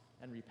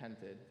and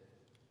repented.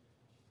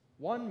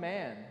 One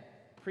man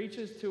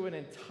preaches to an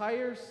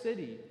entire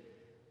city,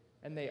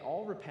 and they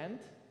all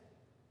repent?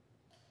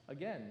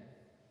 Again,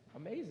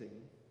 amazing.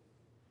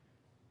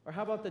 Or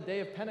how about the day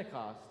of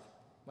Pentecost,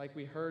 like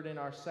we heard in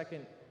our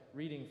second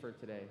reading for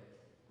today?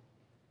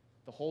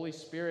 The Holy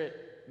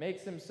Spirit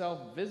makes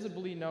himself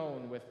visibly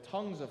known with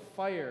tongues of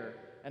fire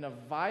and a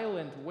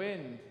violent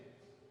wind.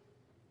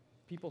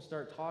 People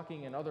start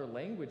talking in other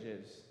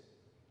languages.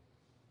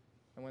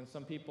 And when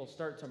some people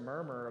start to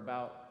murmur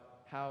about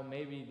how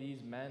maybe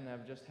these men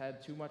have just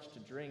had too much to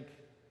drink,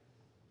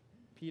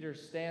 Peter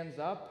stands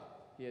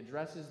up, he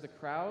addresses the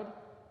crowd,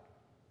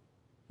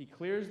 he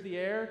clears the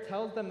air,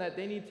 tells them that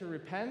they need to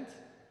repent,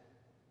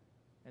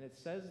 and it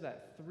says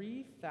that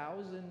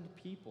 3,000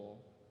 people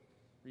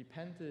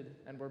repented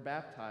and were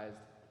baptized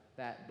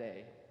that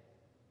day.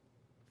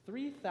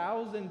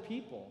 3,000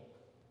 people.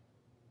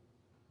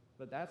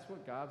 But that's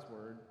what God's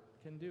word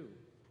can do.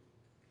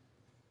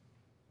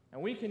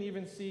 And we can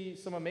even see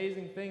some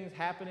amazing things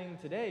happening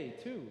today,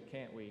 too,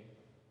 can't we?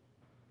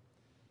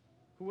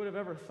 Who would have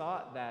ever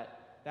thought that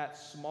that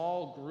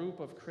small group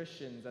of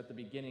Christians at the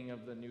beginning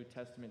of the New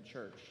Testament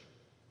church,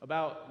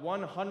 about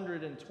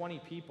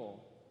 120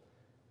 people,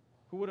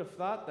 who would have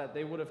thought that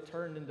they would have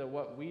turned into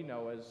what we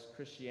know as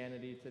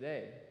Christianity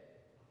today?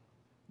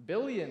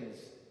 Billions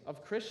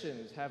of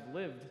Christians have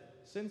lived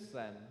since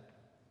then.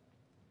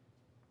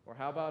 Or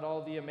how about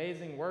all the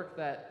amazing work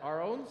that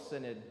our own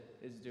synod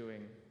is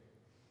doing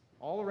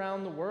all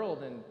around the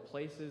world in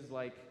places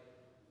like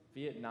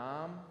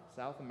Vietnam,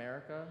 South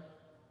America,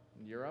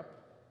 and Europe?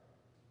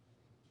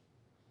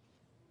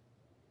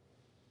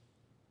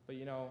 But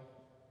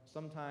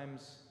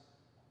sometimes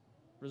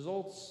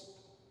results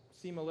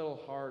seem a little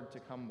hard to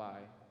come by,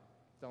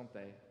 don't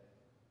they?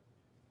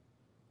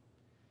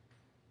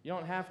 You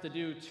don't have to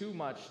do too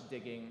much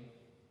digging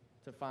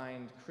to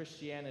find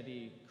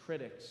Christianity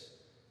critics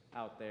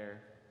out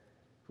there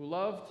who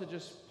love to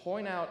just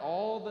point out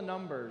all the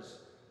numbers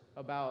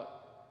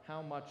about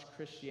how much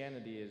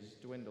Christianity is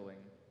dwindling.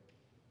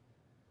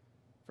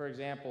 For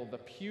example, the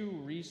Pew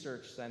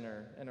Research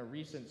Center, in a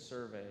recent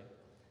survey,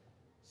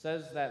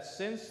 says that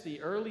since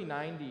the early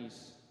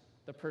 90s,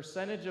 the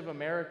percentage of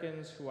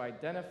Americans who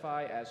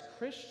identify as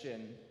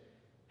Christian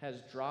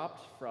has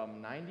dropped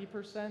from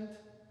 90%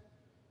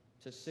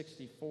 to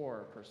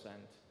 64%.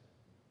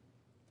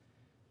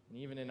 And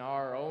even in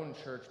our own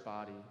church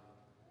body,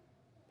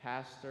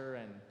 pastor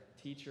and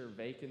teacher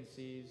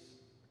vacancies,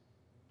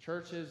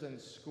 churches and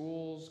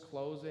schools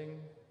closing,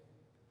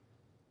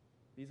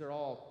 these are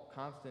all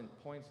constant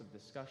points of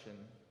discussion,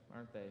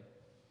 aren't they?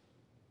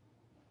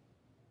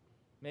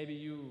 Maybe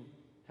you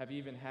have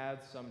even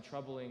had some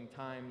troubling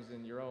times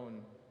in your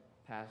own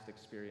past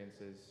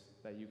experiences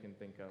that you can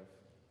think of.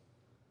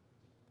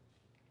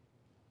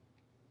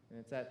 And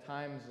it's at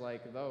times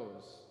like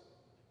those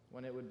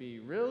when it would be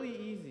really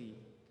easy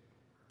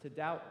to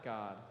doubt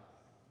God,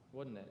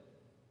 wouldn't it?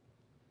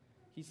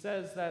 He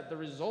says that the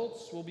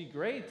results will be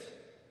great.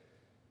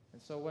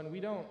 And so when we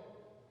don't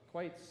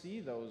quite see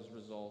those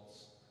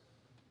results,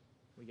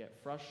 we get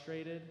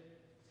frustrated,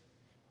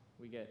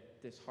 we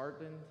get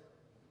disheartened,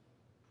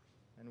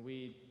 and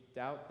we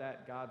doubt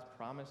that God's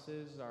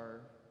promises are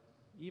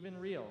even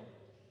real.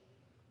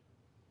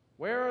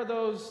 Where are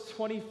those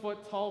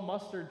 20-foot tall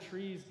mustard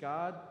trees,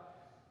 God?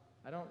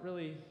 I don't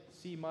really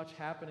see much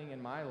happening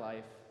in my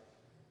life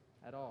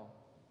at all.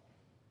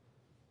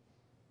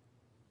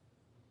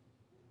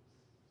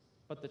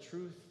 But the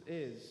truth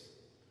is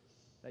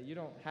that you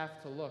don't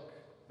have to look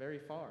very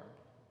far.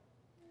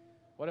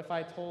 What if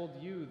I told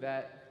you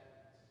that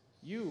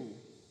you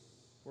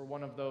were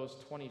one of those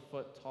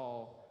 20-foot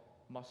tall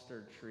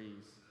mustard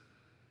trees?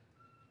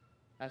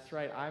 That's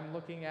right, I'm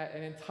looking at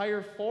an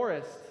entire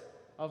forest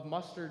of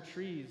mustard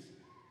trees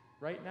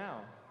right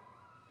now.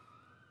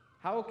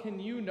 How can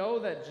you know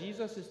that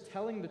Jesus is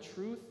telling the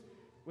truth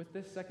with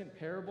this second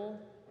parable?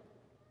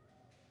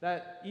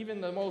 That even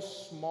the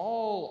most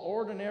small,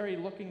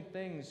 ordinary-looking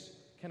things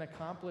can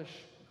accomplish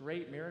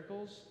great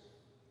miracles?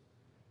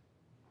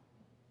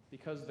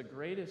 Because the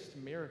greatest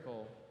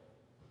miracle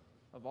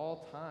of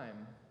all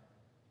time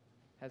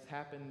has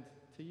happened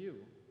to you.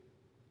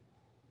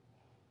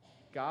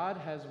 God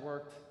has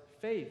worked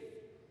faith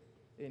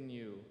in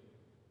you,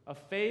 a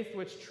faith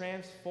which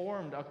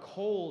transformed a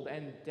cold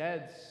and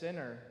dead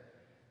sinner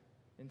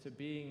into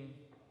being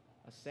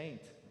a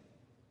saint.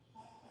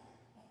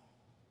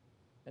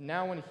 And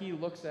now when he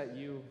looks at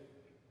you,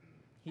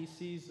 he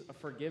sees a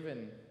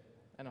forgiven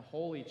and a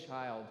holy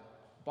child,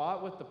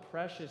 bought with the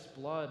precious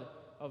blood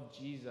of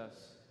Jesus,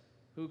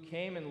 who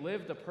came and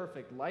lived a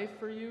perfect life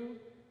for you,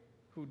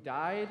 who who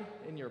died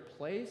in your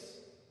place,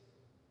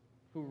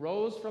 who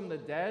rose from the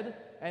dead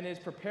and is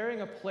preparing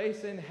a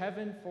place in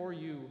heaven for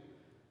you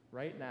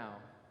right now.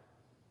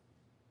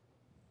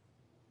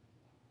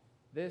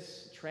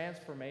 This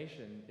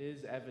transformation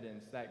is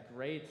evidence that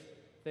great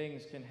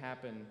things can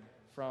happen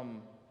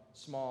from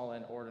small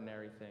and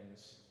ordinary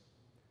things.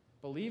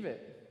 Believe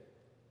it.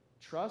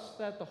 Trust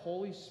that the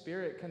Holy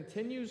Spirit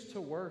continues to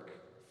work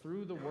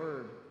through the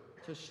Word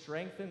to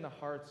strengthen the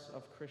hearts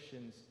of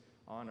Christians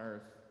on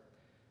earth.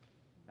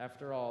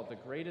 After all, the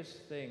greatest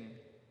thing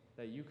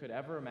that you could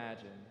ever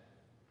imagine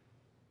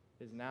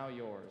is now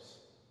yours: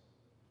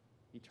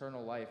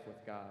 eternal life with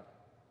God.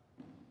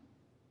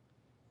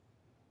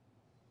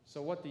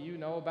 So what do you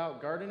know about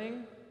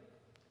gardening?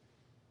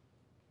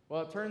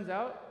 Well, it turns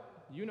out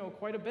you know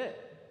quite a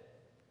bit.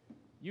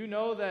 You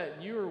know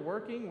that you are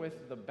working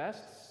with the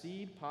best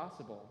seed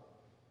possible.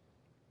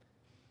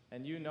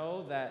 And you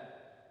know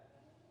that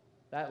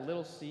that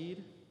little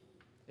seed,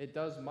 it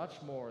does much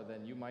more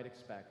than you might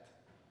expect.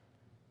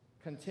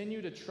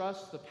 Continue to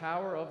trust the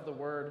power of the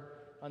Word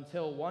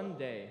until one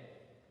day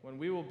when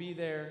we will be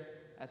there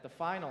at the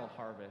final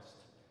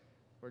harvest,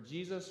 where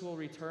Jesus will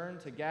return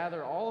to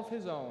gather all of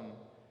his own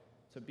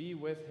to be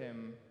with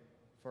him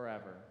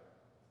forever.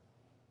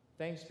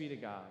 Thanks be to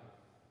God.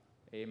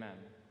 Amen.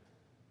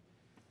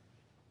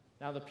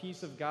 Now the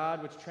peace of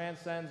God, which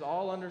transcends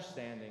all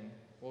understanding,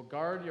 will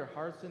guard your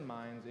hearts and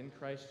minds in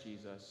Christ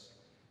Jesus.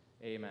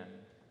 Amen.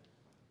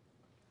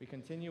 We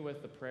continue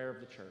with the prayer of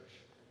the church.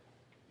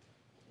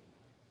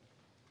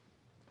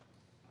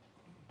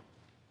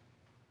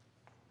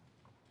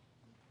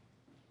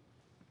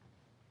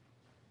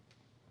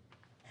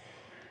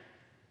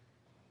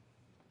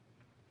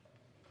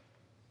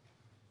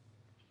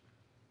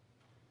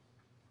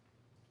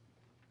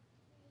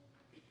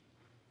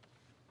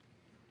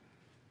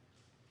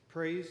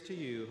 Praise to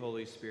you,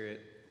 Holy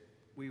Spirit.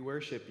 We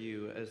worship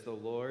you as the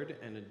Lord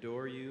and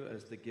adore you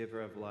as the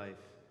giver of life.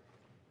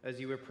 As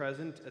you were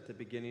present at the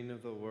beginning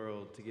of the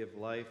world to give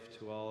life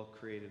to all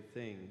created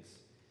things,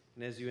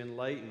 and as you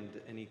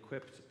enlightened and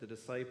equipped the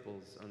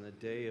disciples on the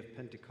day of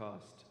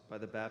Pentecost by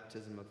the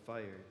baptism of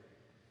fire,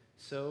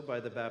 so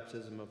by the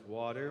baptism of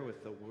water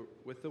with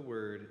the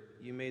Word,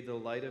 you made the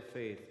light of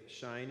faith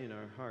shine in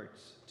our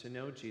hearts to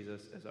know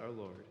Jesus as our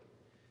Lord.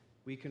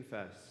 We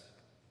confess,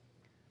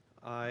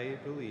 I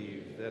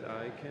believe that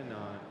I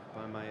cannot,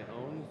 by my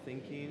own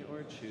thinking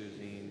or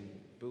choosing,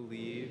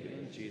 believe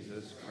in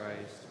Jesus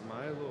Christ,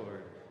 my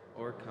Lord,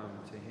 or come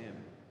to him.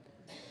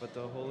 But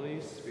the Holy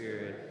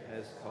Spirit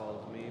has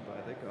called me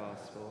by the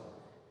gospel,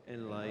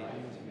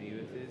 enlightened me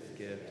with his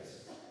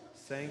gifts,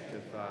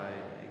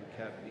 sanctified and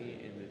kept me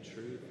in the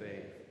true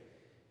faith.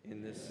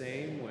 In the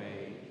same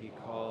way, he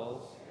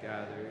calls,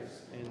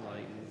 gathers,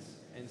 enlightens,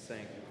 and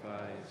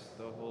sanctifies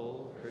the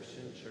whole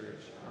Christian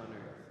church on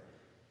earth,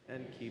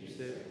 and keeps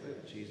it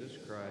with Jesus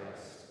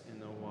Christ in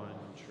the one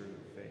true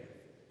faith.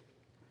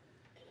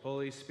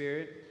 Holy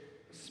Spirit,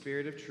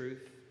 Spirit of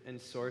truth and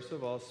source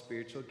of all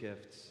spiritual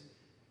gifts,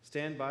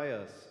 stand by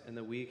us in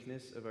the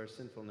weakness of our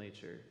sinful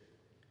nature.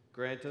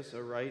 Grant us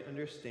a right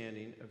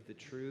understanding of the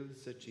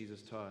truths that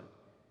Jesus taught.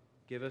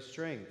 Give us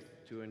strength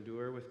to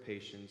endure with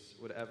patience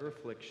whatever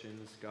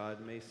afflictions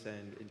God may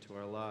send into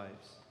our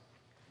lives.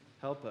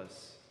 Help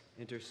us,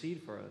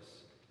 intercede for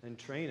us, and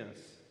train us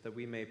that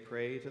we may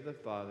pray to the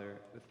Father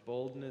with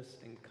boldness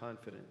and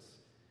confidence.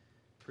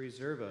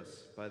 Preserve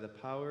us by the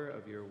power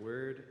of your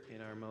word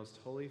in our most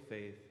holy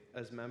faith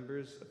as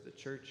members of the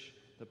church,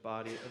 the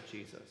body of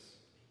Jesus.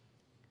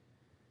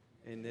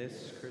 In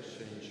this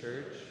Christian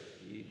church,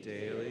 he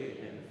daily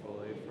and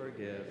fully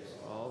forgives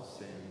all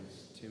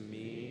sins to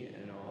me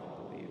and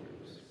all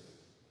believers.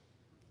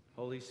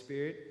 Holy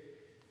Spirit,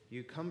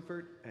 you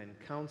comfort and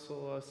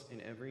counsel us in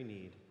every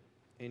need.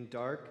 In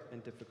dark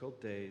and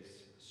difficult days,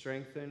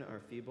 strengthen our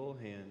feeble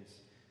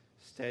hands,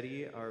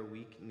 steady our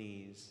weak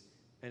knees,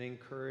 and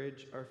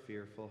encourage our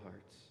fearful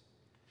hearts.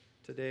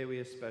 Today we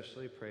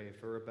especially pray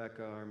for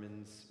Rebecca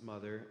Armin's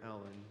mother,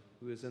 Ellen,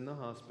 who is in the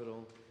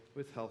hospital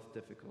with health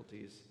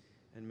difficulties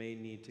and may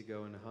need to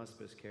go into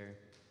hospice care.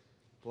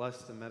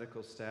 Bless the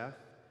medical staff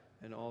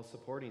and all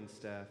supporting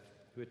staff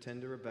who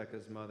attend to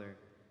Rebecca's mother.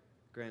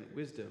 Grant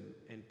wisdom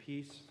and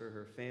peace for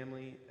her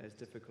family as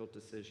difficult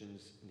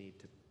decisions need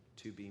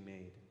to be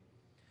made.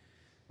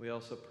 We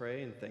also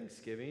pray in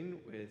thanksgiving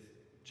with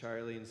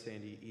Charlie and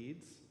Sandy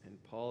Eads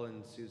and Paul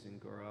and Susan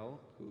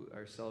Gorel, who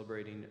are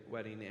celebrating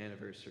wedding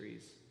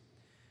anniversaries.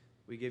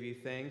 We give you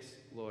thanks,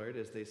 Lord,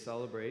 as they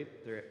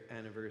celebrate their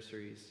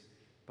anniversaries.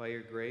 By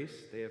your grace,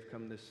 they have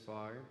come this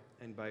far,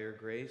 and by your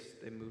grace,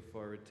 they move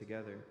forward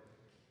together.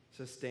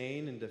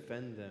 Sustain and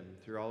defend them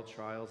through all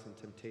trials and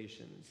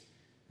temptations.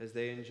 As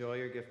they enjoy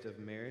your gift of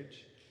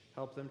marriage,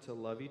 help them to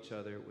love each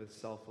other with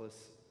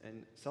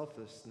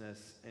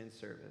selflessness and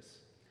service.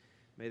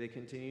 May they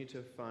continue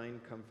to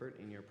find comfort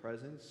in your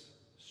presence,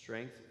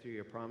 strength through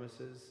your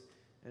promises,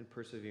 and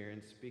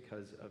perseverance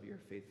because of your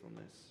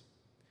faithfulness.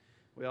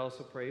 We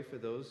also pray for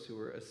those who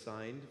were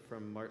assigned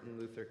from Martin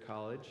Luther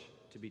College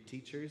to be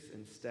teachers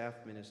and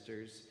staff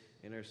ministers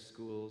in our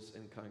schools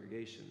and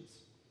congregations.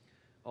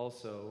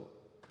 Also,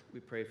 we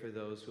pray for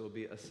those who will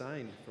be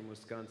assigned from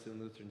Wisconsin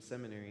Lutheran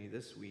Seminary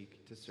this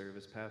week to serve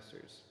as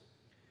pastors.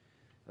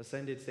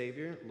 Ascended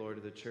Savior, Lord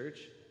of the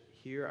Church,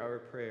 hear our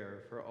prayer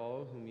for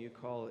all whom you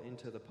call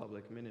into the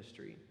public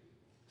ministry.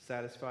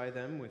 Satisfy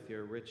them with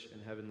your rich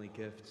and heavenly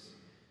gifts.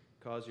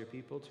 Cause your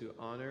people to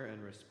honor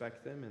and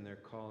respect them in their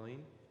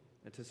calling,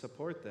 and to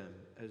support them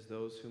as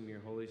those whom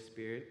your Holy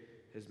Spirit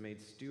has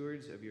made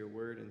stewards of your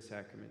word and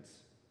sacraments.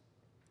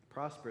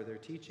 Prosper their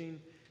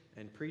teaching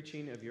and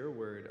preaching of your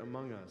word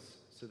among us,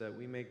 so that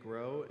we may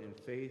grow in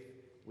faith,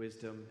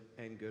 wisdom,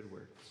 and good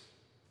works.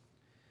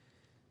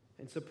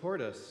 And support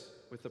us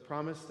with the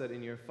promise that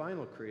in your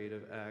final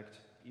creative act,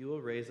 you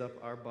will raise up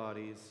our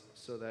bodies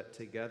so that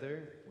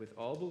together with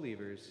all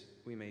believers,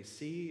 we may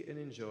see and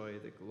enjoy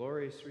the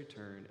glorious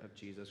return of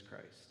Jesus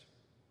Christ.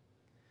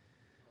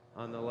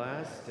 On the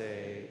last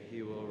day,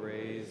 he will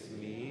raise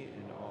me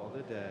and all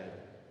the dead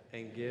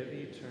and give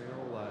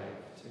eternal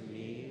life to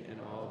me and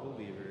all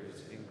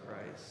believers in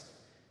Christ.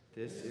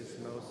 This is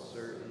most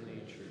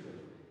certainly true.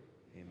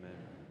 Amen.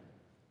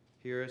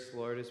 Hear us,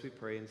 Lord, as we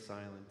pray in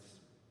silence.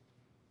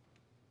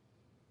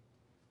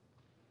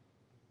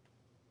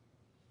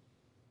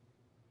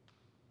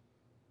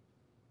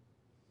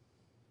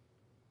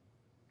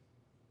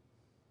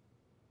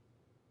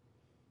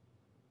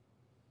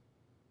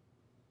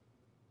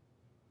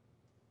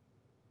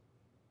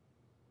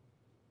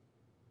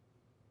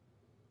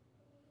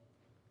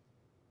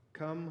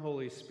 Come,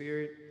 Holy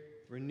Spirit,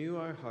 renew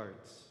our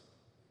hearts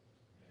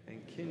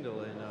and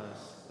kindle in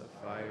us the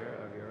fire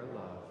of your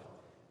love.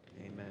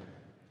 Amen.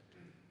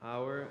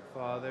 Our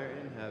Father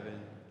in heaven,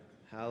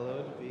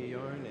 hallowed be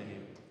your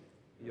name.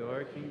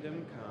 Your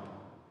kingdom come,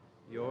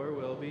 your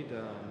will be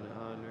done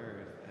on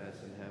earth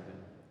as in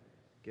heaven.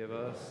 Give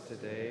us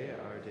today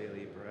our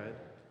daily bread.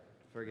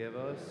 Forgive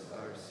us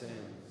our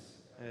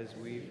sins, as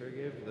we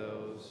forgive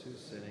those who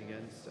sin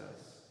against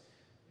us.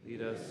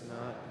 Lead us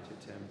not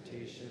into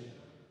temptation,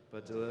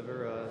 but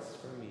deliver us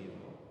from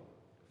evil.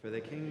 For the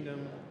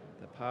kingdom,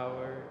 the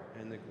power,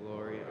 and the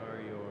glory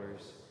are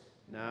yours,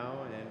 now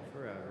and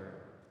forever.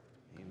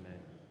 Amen.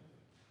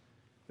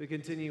 We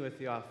continue with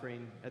the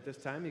offering. At this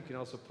time, you can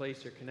also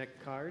place your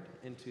Connect card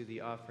into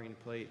the offering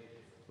plate.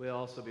 We'll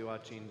also be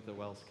watching the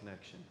Wells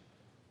Connection.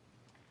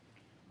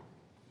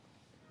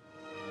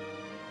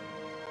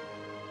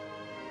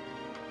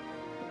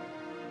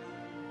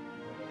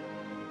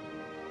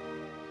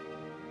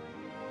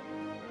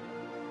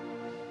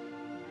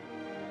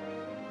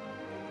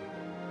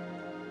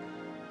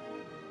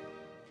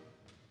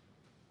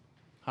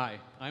 Hi,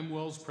 I'm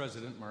Wells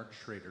President Mark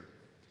Schrader.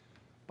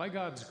 By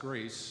God's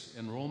grace,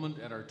 enrollment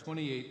at our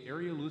 28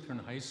 area Lutheran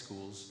high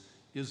schools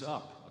is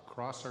up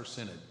across our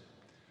synod.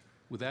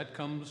 With that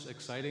comes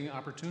exciting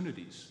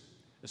opportunities,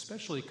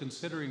 especially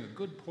considering a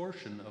good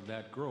portion of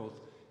that growth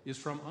is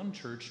from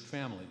unchurched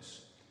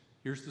families.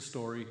 Here's the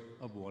story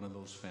of one of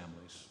those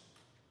families.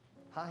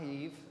 Hi,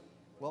 Eve.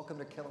 Welcome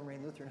to Kettle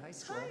Moraine Lutheran High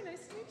School. Hi,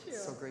 nice to meet you.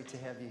 So great to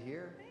have you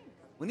here. Thanks.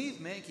 When Eve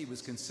Mankey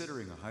was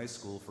considering a high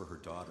school for her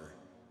daughter,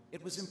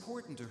 it was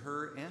important to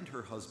her and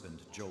her husband,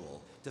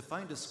 Joel, to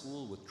find a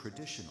school with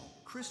traditional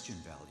Christian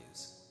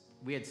values.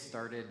 We had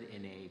started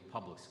in a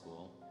public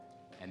school,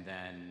 and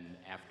then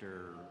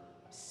after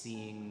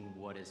seeing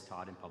what is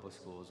taught in public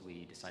schools,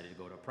 we decided to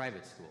go to a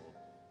private school.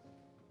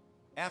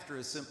 After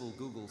a simple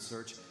Google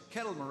search,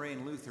 Kettle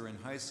Moraine Lutheran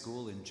High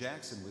School in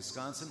Jackson,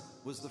 Wisconsin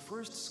was the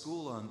first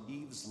school on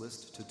Eve's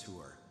list to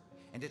tour,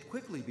 and it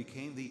quickly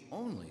became the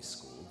only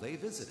school they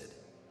visited.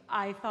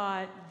 I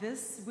thought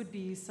this would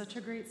be such a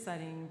great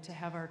setting to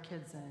have our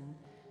kids in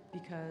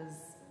because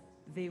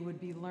they would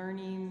be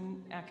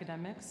learning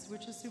academics,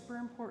 which is super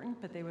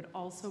important, but they would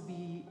also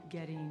be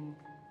getting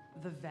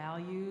the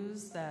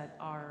values that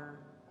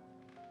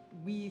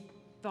we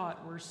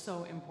thought were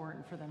so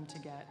important for them to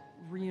get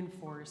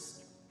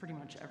reinforced pretty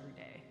much every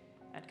day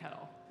at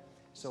Kettle.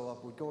 So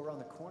we go around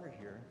the corner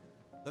here.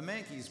 The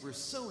Mankeys were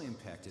so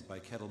impacted by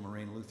Kettle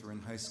Moraine Lutheran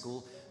High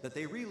School that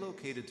they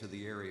relocated to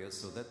the area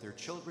so that their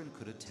children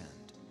could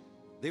attend.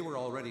 They were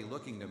already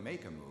looking to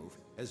make a move,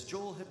 as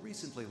Joel had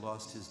recently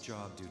lost his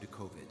job due to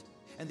COVID,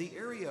 and the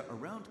area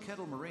around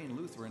Kettle Moraine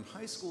Lutheran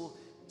High School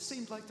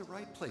seemed like the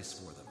right place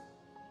for them.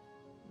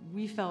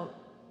 We felt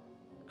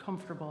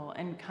comfortable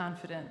and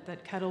confident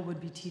that Kettle would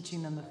be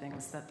teaching them the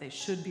things that they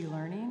should be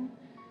learning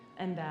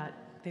and that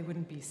they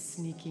wouldn't be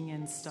sneaking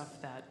in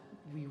stuff that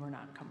we were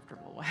not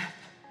comfortable with.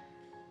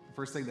 The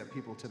first thing that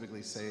people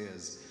typically say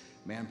is,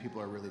 man, people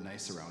are really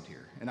nice around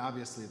here. And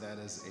obviously that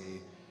is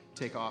a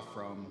takeoff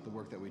from the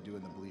work that we do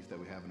and the belief that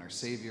we have in our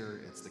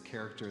Savior. It's the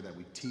character that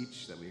we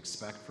teach, that we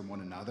expect from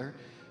one another.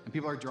 And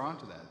people are drawn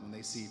to that. When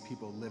they see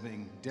people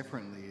living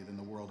differently than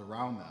the world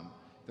around them,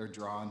 they're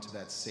drawn to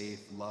that safe,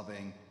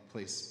 loving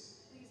place.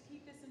 Please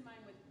keep this in mind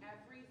with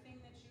everything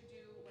that you do.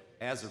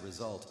 As a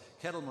result,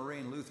 Kettle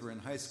Moraine Lutheran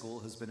High School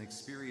has been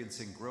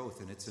experiencing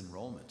growth in its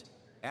enrollment,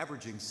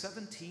 averaging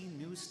 17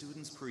 new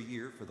students per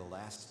year for the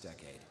last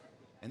decade.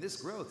 And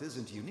this growth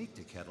isn't unique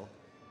to Kettle.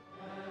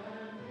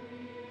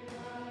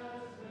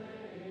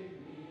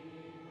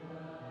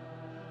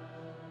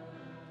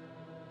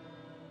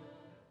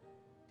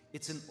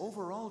 It's an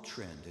overall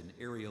trend in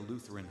area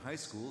Lutheran high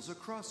schools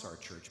across our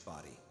church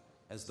body,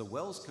 as the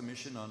Wells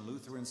Commission on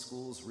Lutheran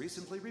Schools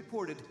recently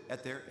reported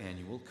at their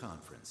annual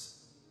conference.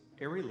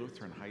 Area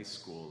Lutheran high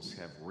schools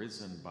have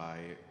risen by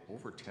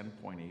over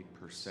 10.8%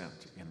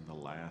 in the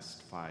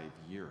last 5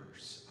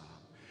 years.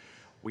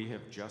 We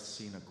have just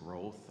seen a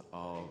growth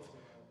of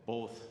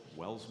both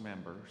Wells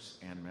members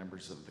and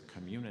members of the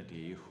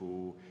community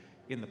who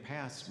in the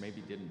past maybe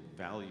didn't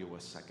value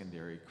a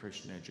secondary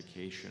Christian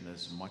education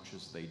as much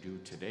as they do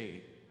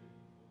today.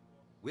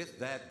 With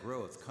that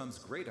growth comes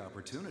great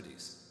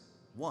opportunities.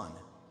 One,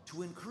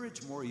 to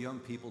encourage more young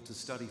people to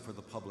study for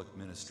the public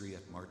ministry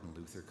at Martin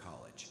Luther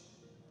College.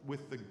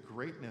 With the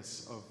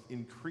greatness of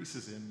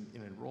increases in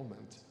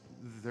enrollment,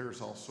 there's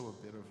also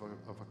a bit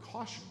of a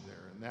caution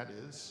there, and that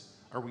is,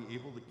 are we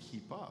able to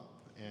keep up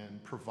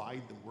and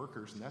provide the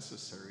workers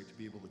necessary to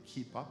be able to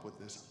keep up with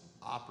this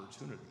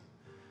opportunity?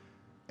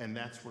 And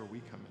that's where we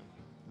come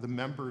in. The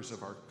members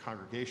of our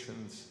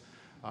congregations,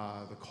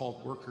 the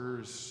called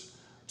workers,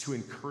 to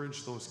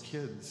encourage those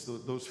kids,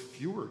 those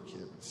fewer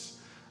kids,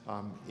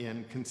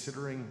 in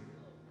considering,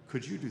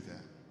 could you do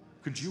that?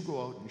 Could you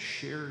go out and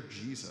share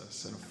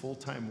Jesus in a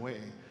full-time way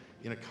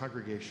in a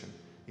congregation,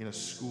 in a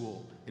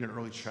school, in an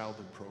early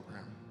childhood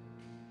program?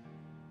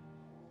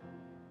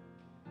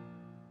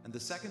 And the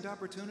second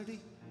opportunity?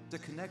 To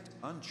connect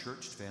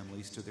unchurched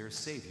families to their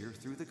Savior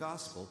through the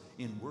gospel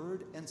in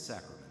word and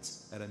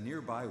sacraments at a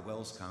nearby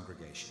Wells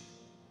congregation,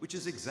 which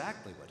is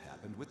exactly what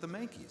happened with the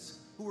Mankeys,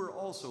 who were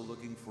also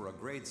looking for a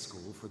grade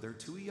school for their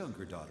 2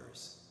 younger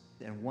daughters.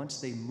 And once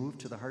they moved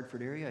to the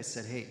Hartford area, I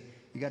said, hey,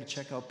 you got to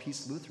check out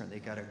Peace Lutheran. They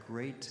got a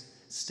great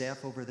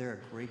staff over there,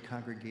 a great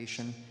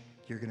congregation.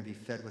 You're going to be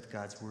fed with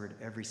God's word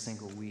every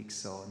single week.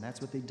 So, and that's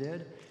what they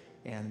did.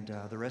 And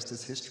the rest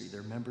is history.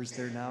 They're members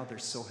there now. They're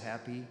so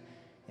happy.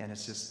 And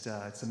it's just,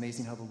 it's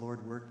amazing how the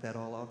Lord worked that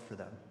all out for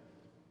them.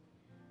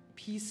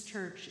 Peace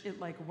Church,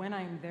 when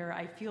I'm there,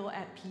 I feel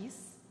at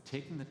peace.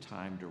 Taking the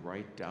time to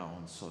write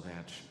down so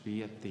that,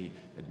 be it the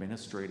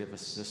administrative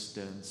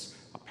assistants,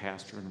 a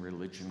pastor and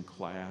religion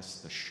class,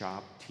 the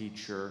shop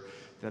teacher,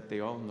 that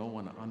they all know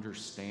and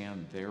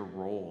understand their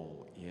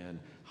role in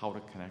how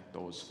to connect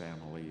those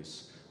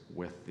families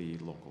with the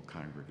local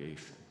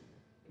congregation.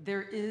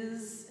 There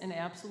is an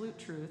absolute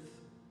truth.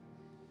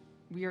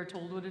 We are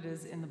told what it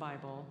is in the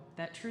Bible.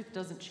 That truth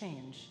doesn't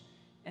change.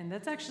 And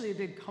that's actually a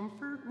big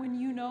comfort when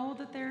you know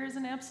that there is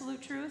an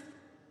absolute truth.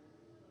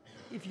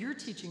 If you're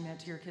teaching that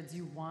to your kids,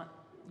 you want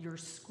your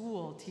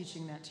school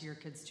teaching that to your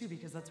kids too,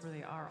 because that's where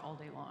they are all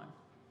day long.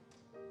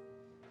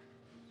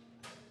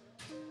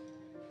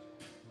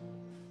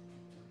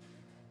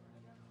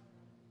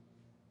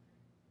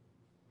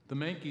 The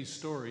Mankey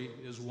story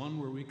is one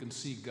where we can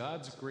see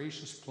God's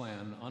gracious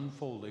plan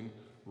unfolding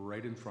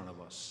right in front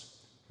of us,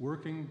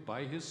 working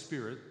by His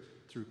Spirit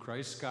through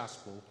Christ's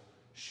gospel,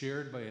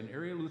 shared by an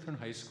area Lutheran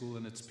high school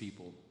and its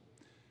people.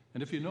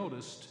 And if you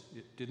noticed,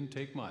 it didn't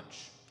take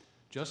much,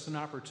 just an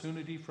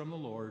opportunity from the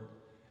Lord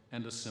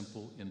and a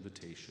simple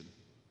invitation.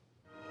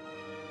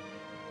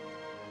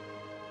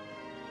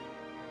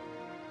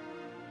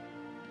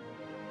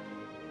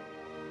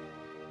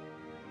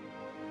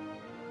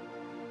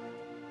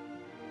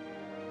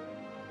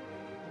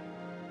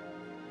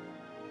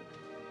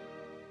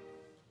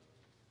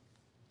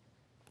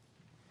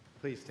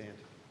 Please stand.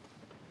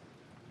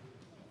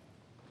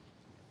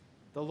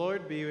 The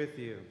Lord be with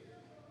you.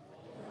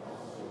 And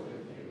also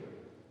with you.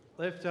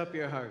 Lift up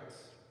your hearts.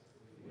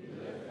 We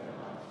lift them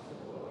up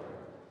to the Lord.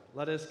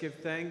 Let us give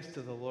thanks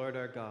to the Lord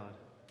our God.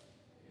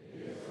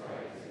 It is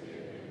right to give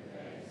Him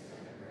thanks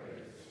and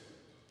praise.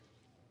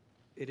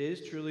 It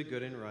is truly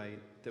good and right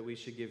that we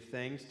should give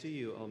thanks to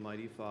you,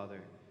 Almighty Father,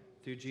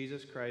 through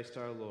Jesus Christ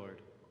our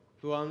Lord,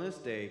 who on this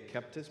day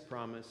kept His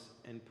promise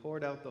and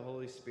poured out the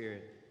Holy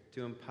Spirit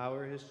to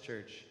empower His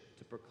church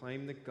to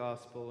proclaim the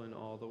gospel in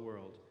all the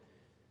world.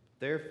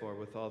 Therefore,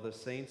 with all the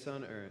saints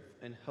on earth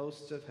and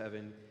hosts of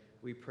heaven,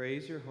 we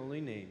praise your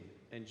holy name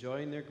and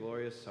join their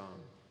glorious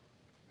song.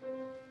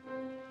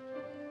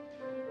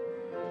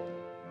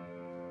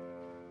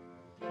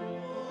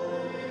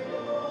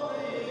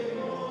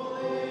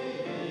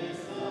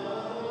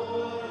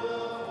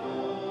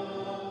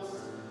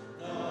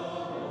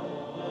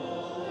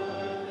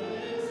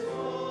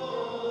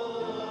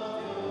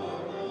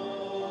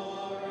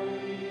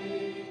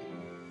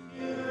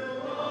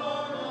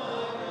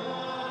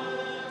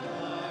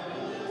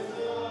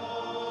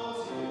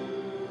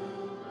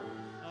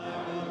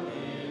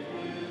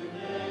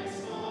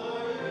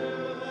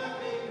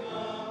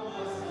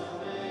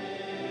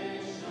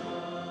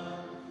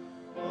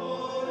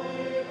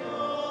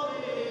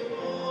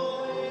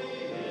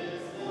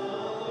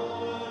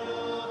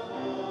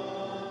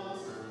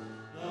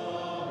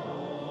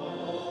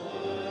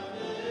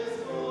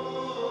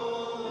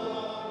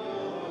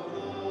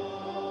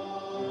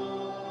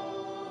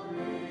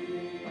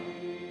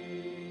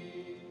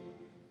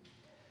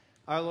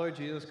 Our Lord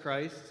Jesus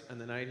Christ, on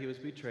the night He was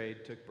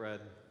betrayed, took bread,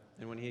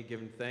 and when He had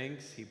given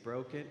thanks, He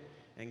broke it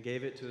and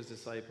gave it to His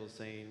disciples,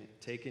 saying,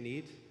 "Take and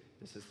eat.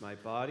 This is my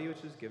body,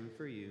 which is given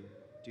for you.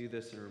 Do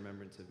this in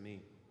remembrance of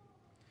me.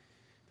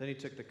 Then he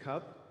took the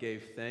cup,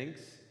 gave thanks,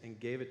 and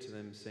gave it to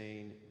them,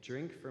 saying,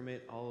 Drink from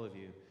it, all of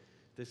you.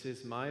 This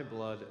is my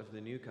blood of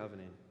the new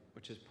covenant,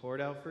 which is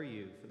poured out for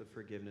you for the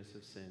forgiveness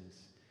of sins.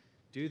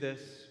 Do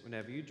this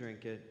whenever you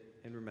drink it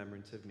in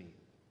remembrance of me.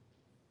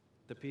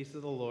 The peace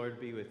of the Lord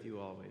be with you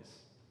always.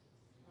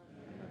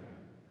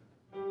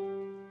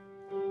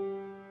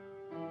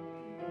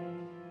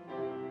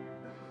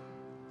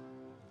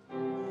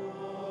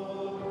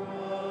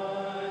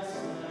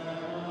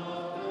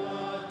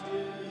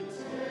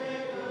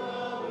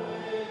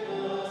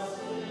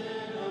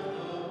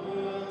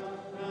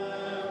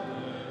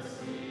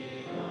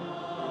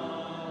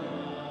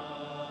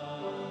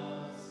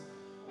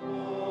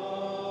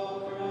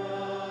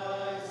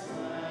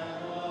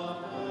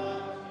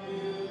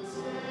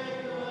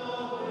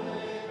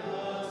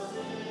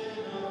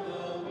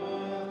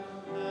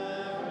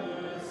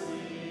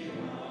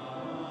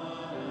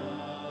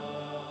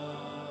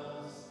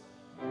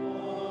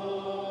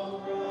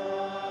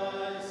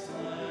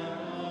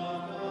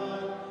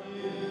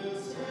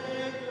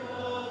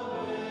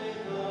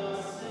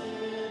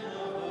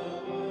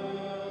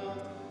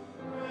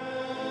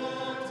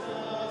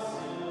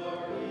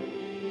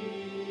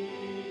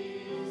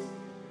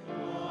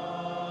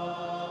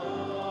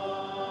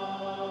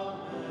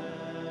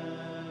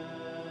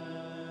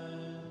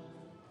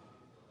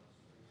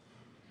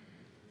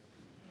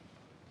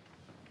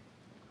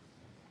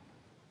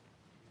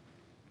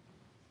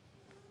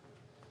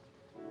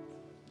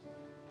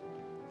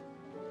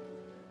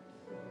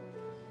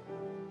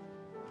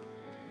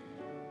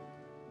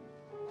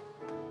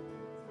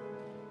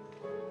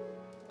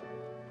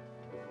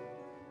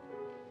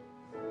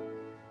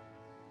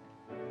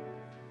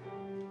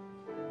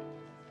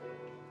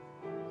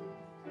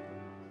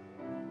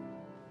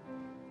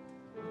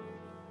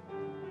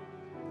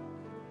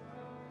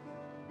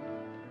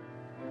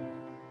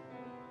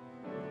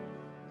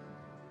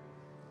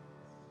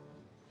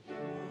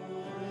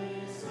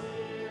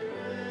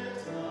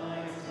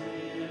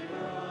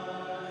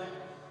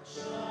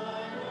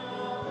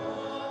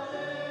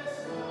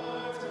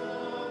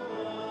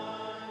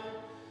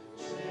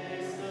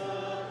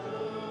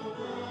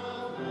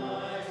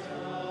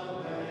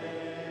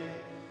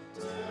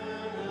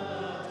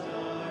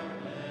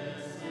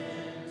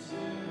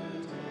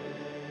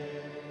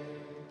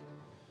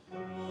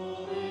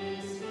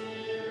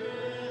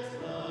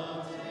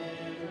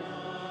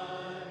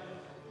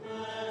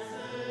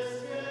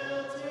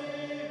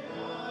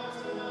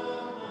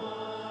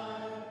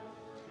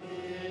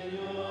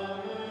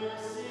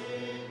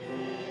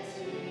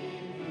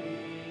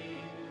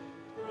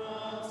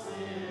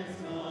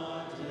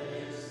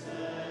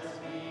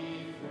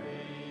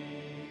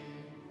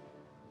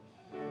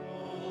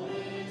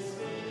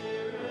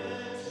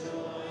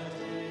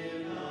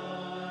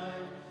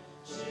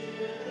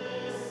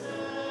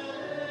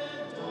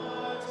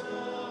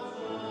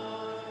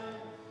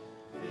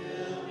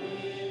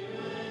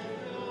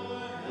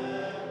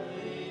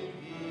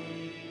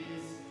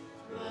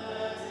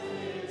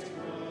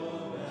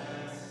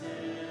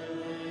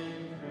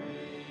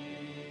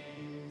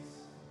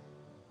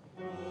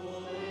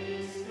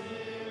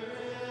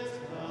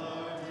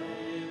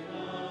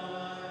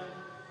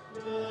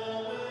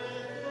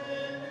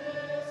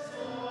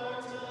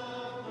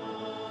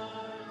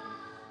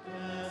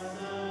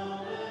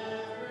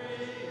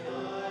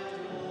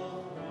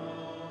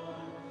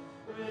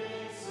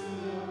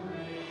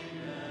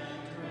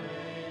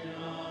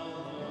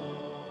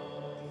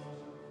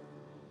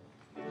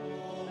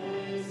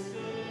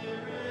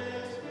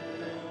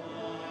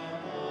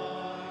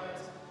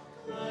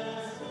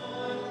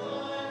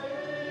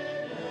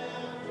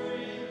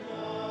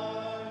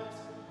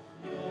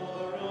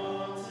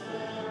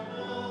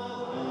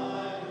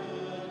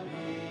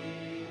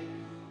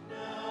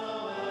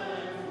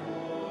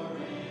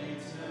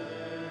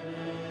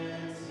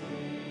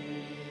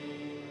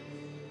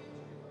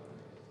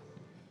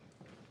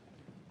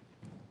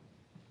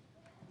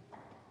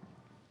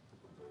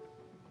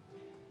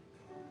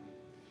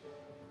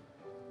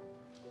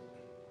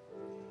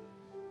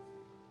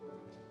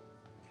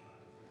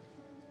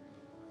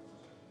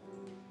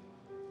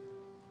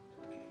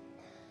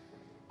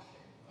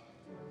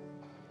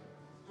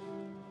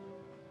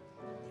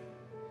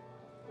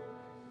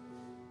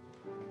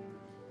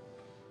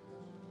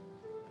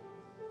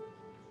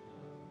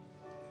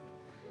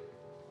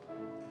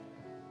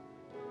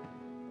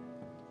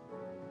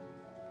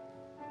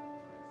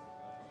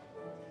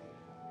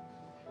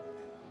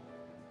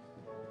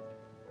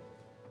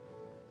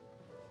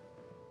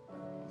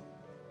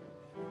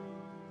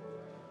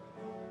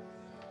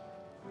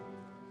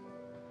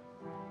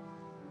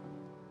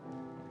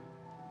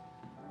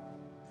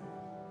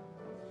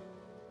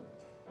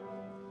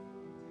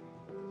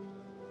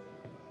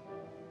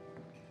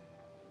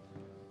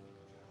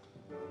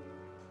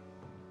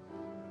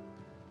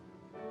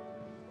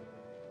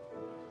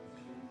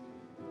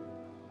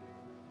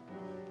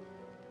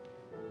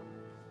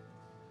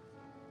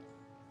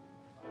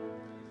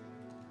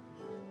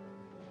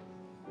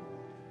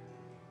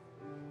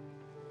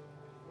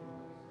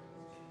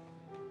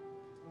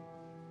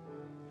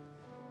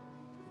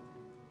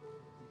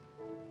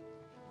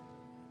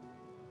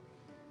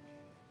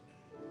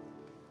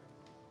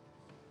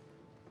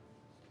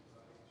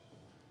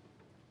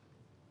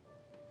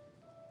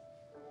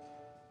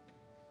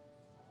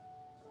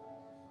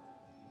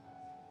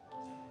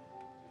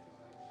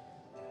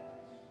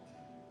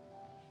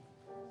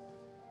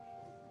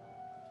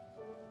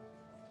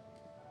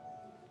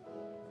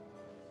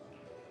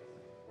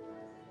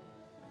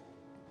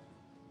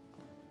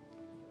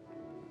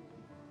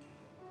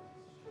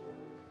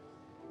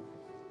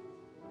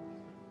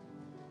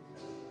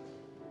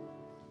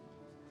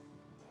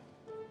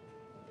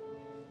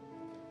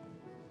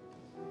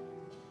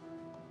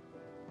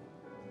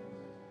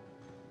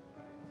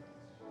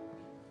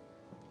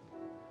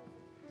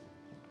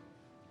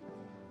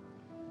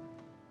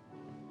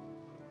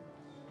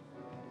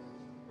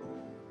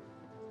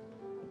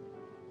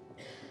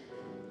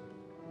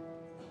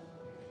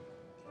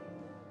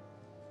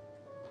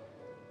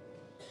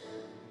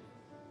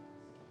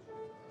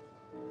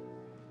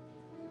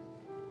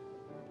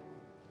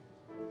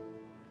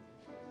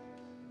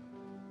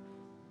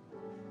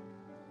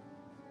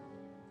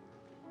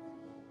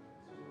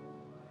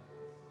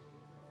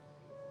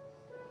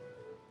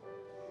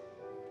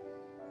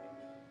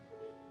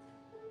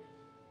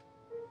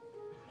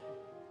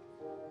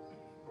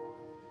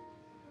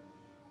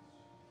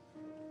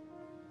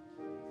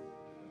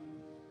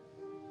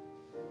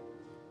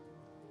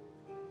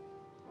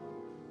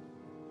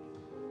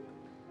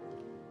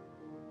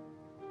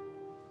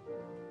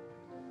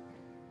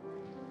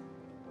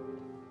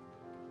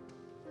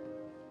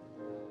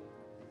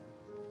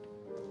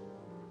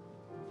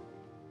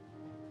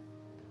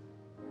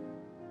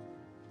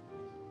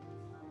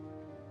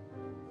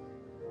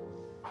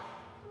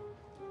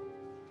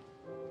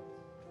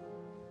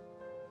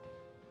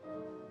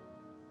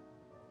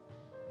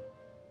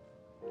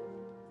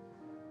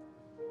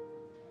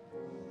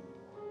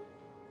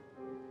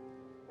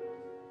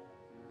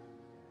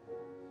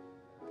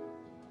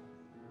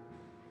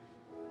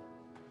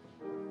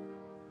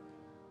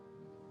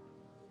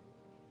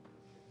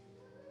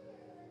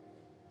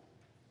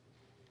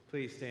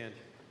 Please stand.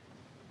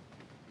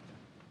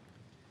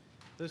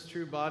 This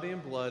true body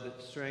and blood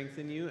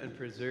strengthen you and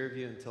preserve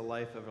you until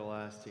life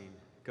everlasting.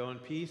 Go in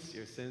peace,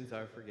 your sins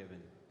are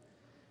forgiven.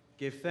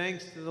 Give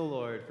thanks to the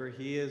Lord, for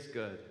he is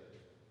good.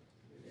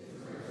 His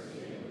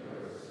mercy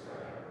endures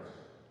forever.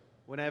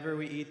 Whenever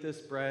we eat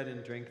this bread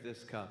and drink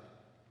this cup,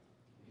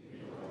 we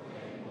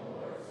proclaim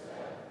the Lord's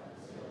death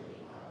until he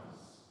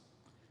comes.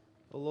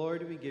 O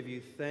Lord, we give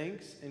you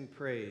thanks and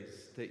praise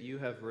that you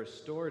have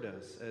restored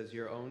us as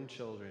your own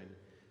children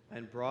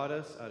and brought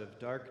us out of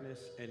darkness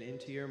and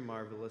into your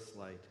marvelous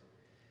light.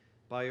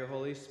 By your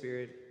Holy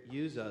Spirit,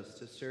 use us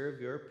to serve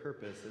your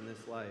purpose in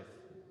this life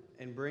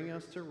and bring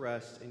us to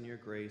rest in your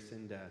grace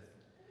in death,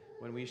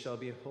 when we shall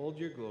behold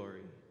your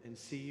glory and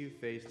see you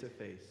face to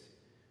face.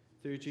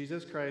 Through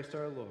Jesus Christ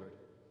our Lord,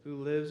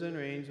 who lives and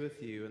reigns with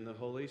you in the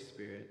Holy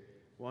Spirit,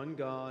 one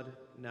God,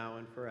 now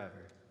and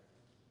forever.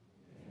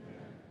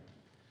 Amen.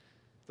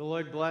 The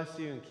Lord bless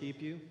you and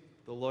keep you.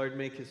 The Lord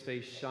make his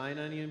face shine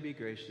on you and be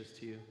gracious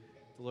to you.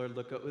 The Lord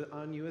look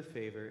on you with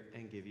favor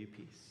and give you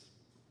peace.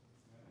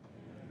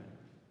 Amen.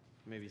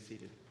 You may be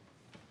seated.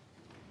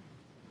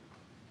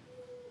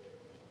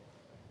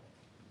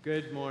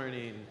 Good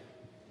morning.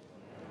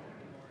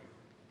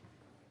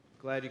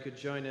 Glad you could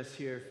join us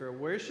here for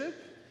worship.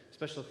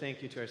 Special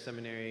thank you to our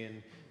seminary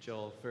and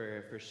Joel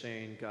for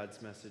sharing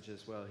God's message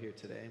as well here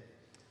today.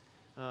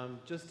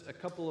 Just a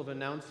couple of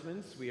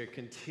announcements. We are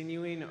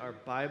continuing our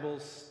Bible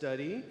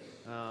study.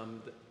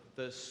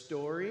 The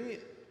story,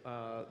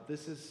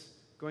 this is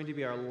going to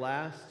be our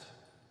last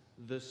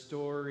The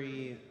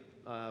Story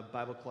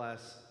Bible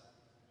class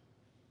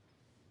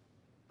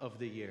of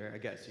the year, I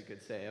guess you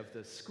could say, of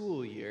the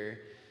school year.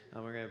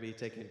 We're going to be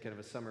taking kind of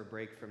a summer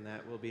break from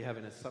that. We'll be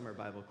having a summer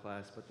Bible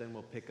class, but then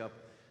we'll pick up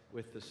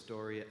with the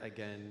story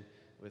again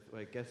with,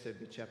 I guess it'd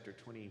be chapter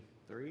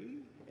 23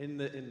 in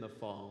the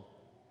fall.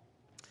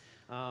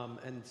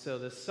 And so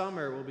this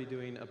summer we'll be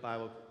doing a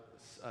Bible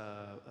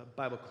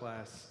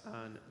class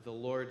on the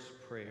Lord's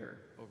Prayer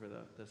over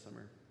the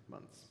summer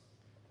months.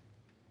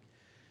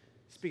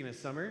 Speaking of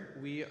summer,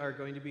 we are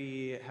going to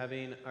be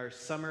having our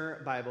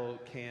summer Bible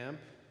camp.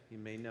 You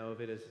may know of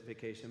it as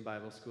Vacation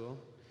Bible School.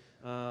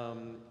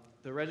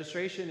 The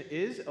registration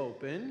is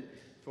open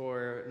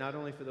for not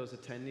only for those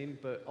attending,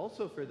 but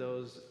also for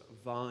those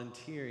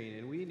volunteering.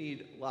 And we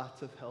need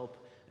lots of help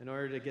in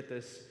order to get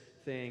this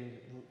thing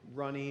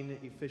running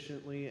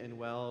efficiently and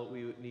well.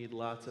 We need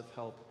lots of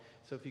help.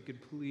 So if you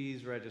could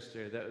please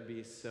register, that would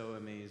be so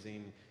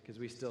amazing, because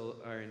we still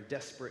are in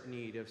desperate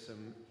need of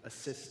some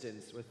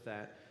assistance with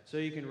that. So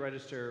you can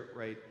register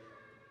right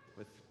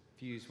with,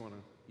 if you just want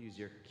to use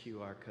your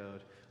QR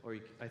code, or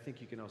I think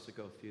you can also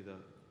go through the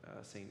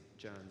St.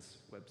 John's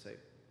website.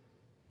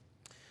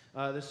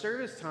 The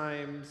service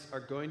times are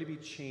going to be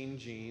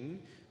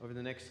changing over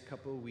the next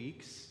couple of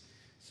weeks.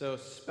 So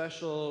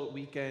special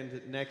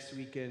weekend, next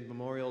weekend,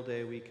 Memorial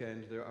Day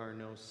weekend, there are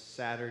no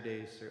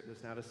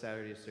there's not a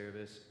Saturday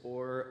service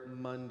or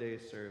Monday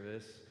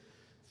service,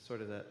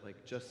 sort of that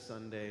like just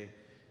Sunday.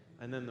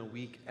 And then the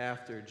week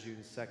after,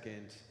 June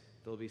 2nd,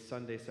 there'll be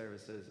Sunday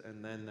services,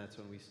 and then that's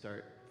when we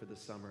start for the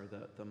summer,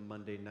 the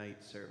Monday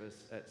night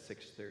service at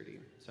 6:30.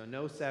 So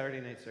no Saturday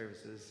night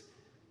services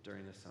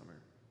during the summer.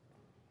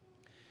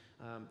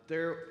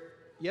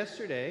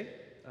 Yesterday,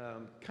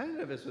 kind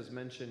of as was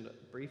mentioned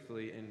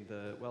briefly in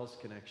the Wells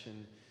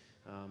Connection,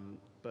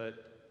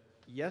 but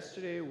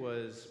yesterday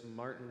was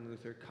Martin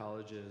Luther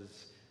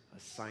College's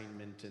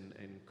assignment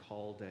and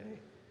call day.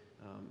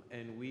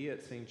 And we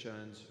at St.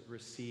 John's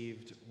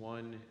received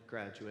one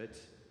graduate.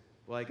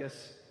 Well, I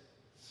guess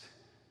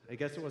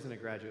it wasn't a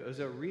graduate. It was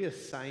a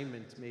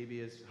reassignment, maybe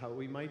is how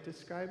we might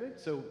describe it.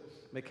 So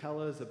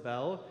Michaela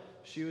Zabel,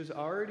 she was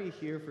already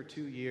here for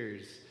 2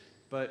 years,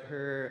 but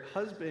her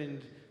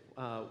husband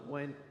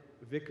went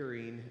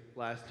vicaring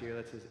last year.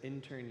 That's his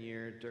intern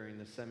year during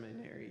the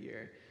seminary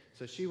year.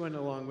 So she went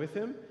along with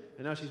him,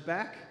 and now she's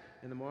back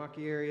in the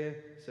Milwaukee area,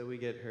 so we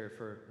get her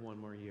for one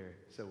more year.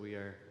 So we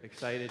are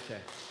excited to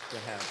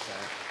have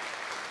that.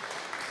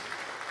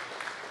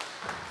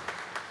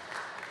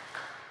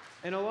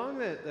 And along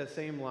the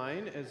same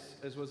line,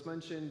 as was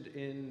mentioned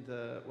in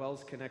the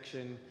Wells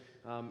Connection,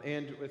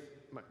 and with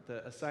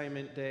the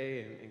assignment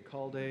day and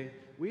call day,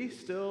 we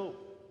still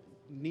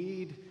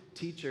need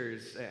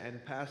teachers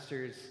and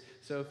pastors.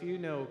 So if you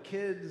know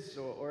kids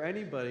or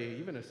anybody,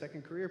 even a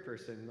second career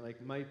person,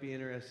 might be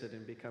interested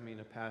in becoming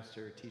a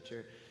pastor or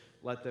teacher,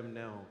 let them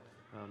know.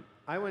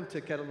 I went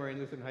to Kettle Moraine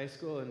Lutheran High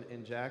School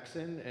in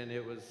Jackson, and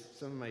it was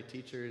some of my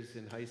teachers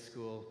in high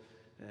school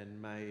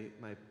and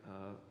my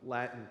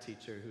Latin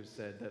teacher who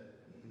said that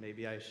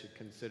maybe I should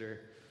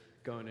consider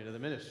going into the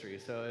ministry.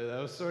 So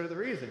that was sort of the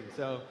reason.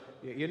 So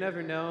you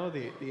never know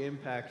the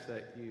impact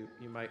that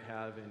you might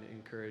have in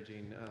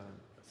encouraging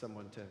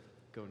someone to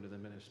go into the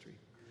ministry.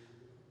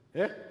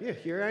 Yeah,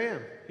 here I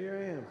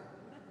am.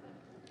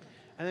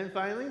 And then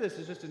finally, this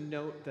is just a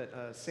note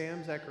that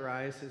Sam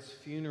Zacharias'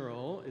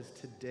 funeral is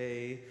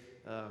today.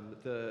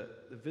 The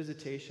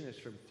visitation is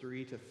from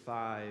 3 to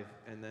 5,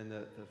 and then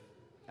the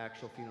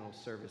actual funeral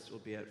service will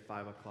be at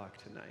 5 o'clock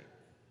tonight.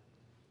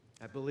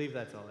 I believe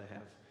that's all I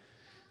have.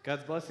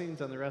 God's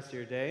blessings on the rest of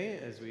your day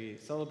as we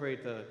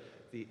celebrate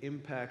the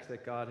impact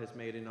that God has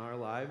made in our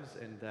lives,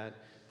 and that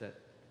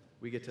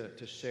we get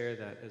to share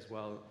that as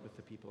well with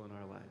the people in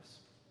our lives.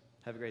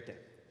 Have a great day.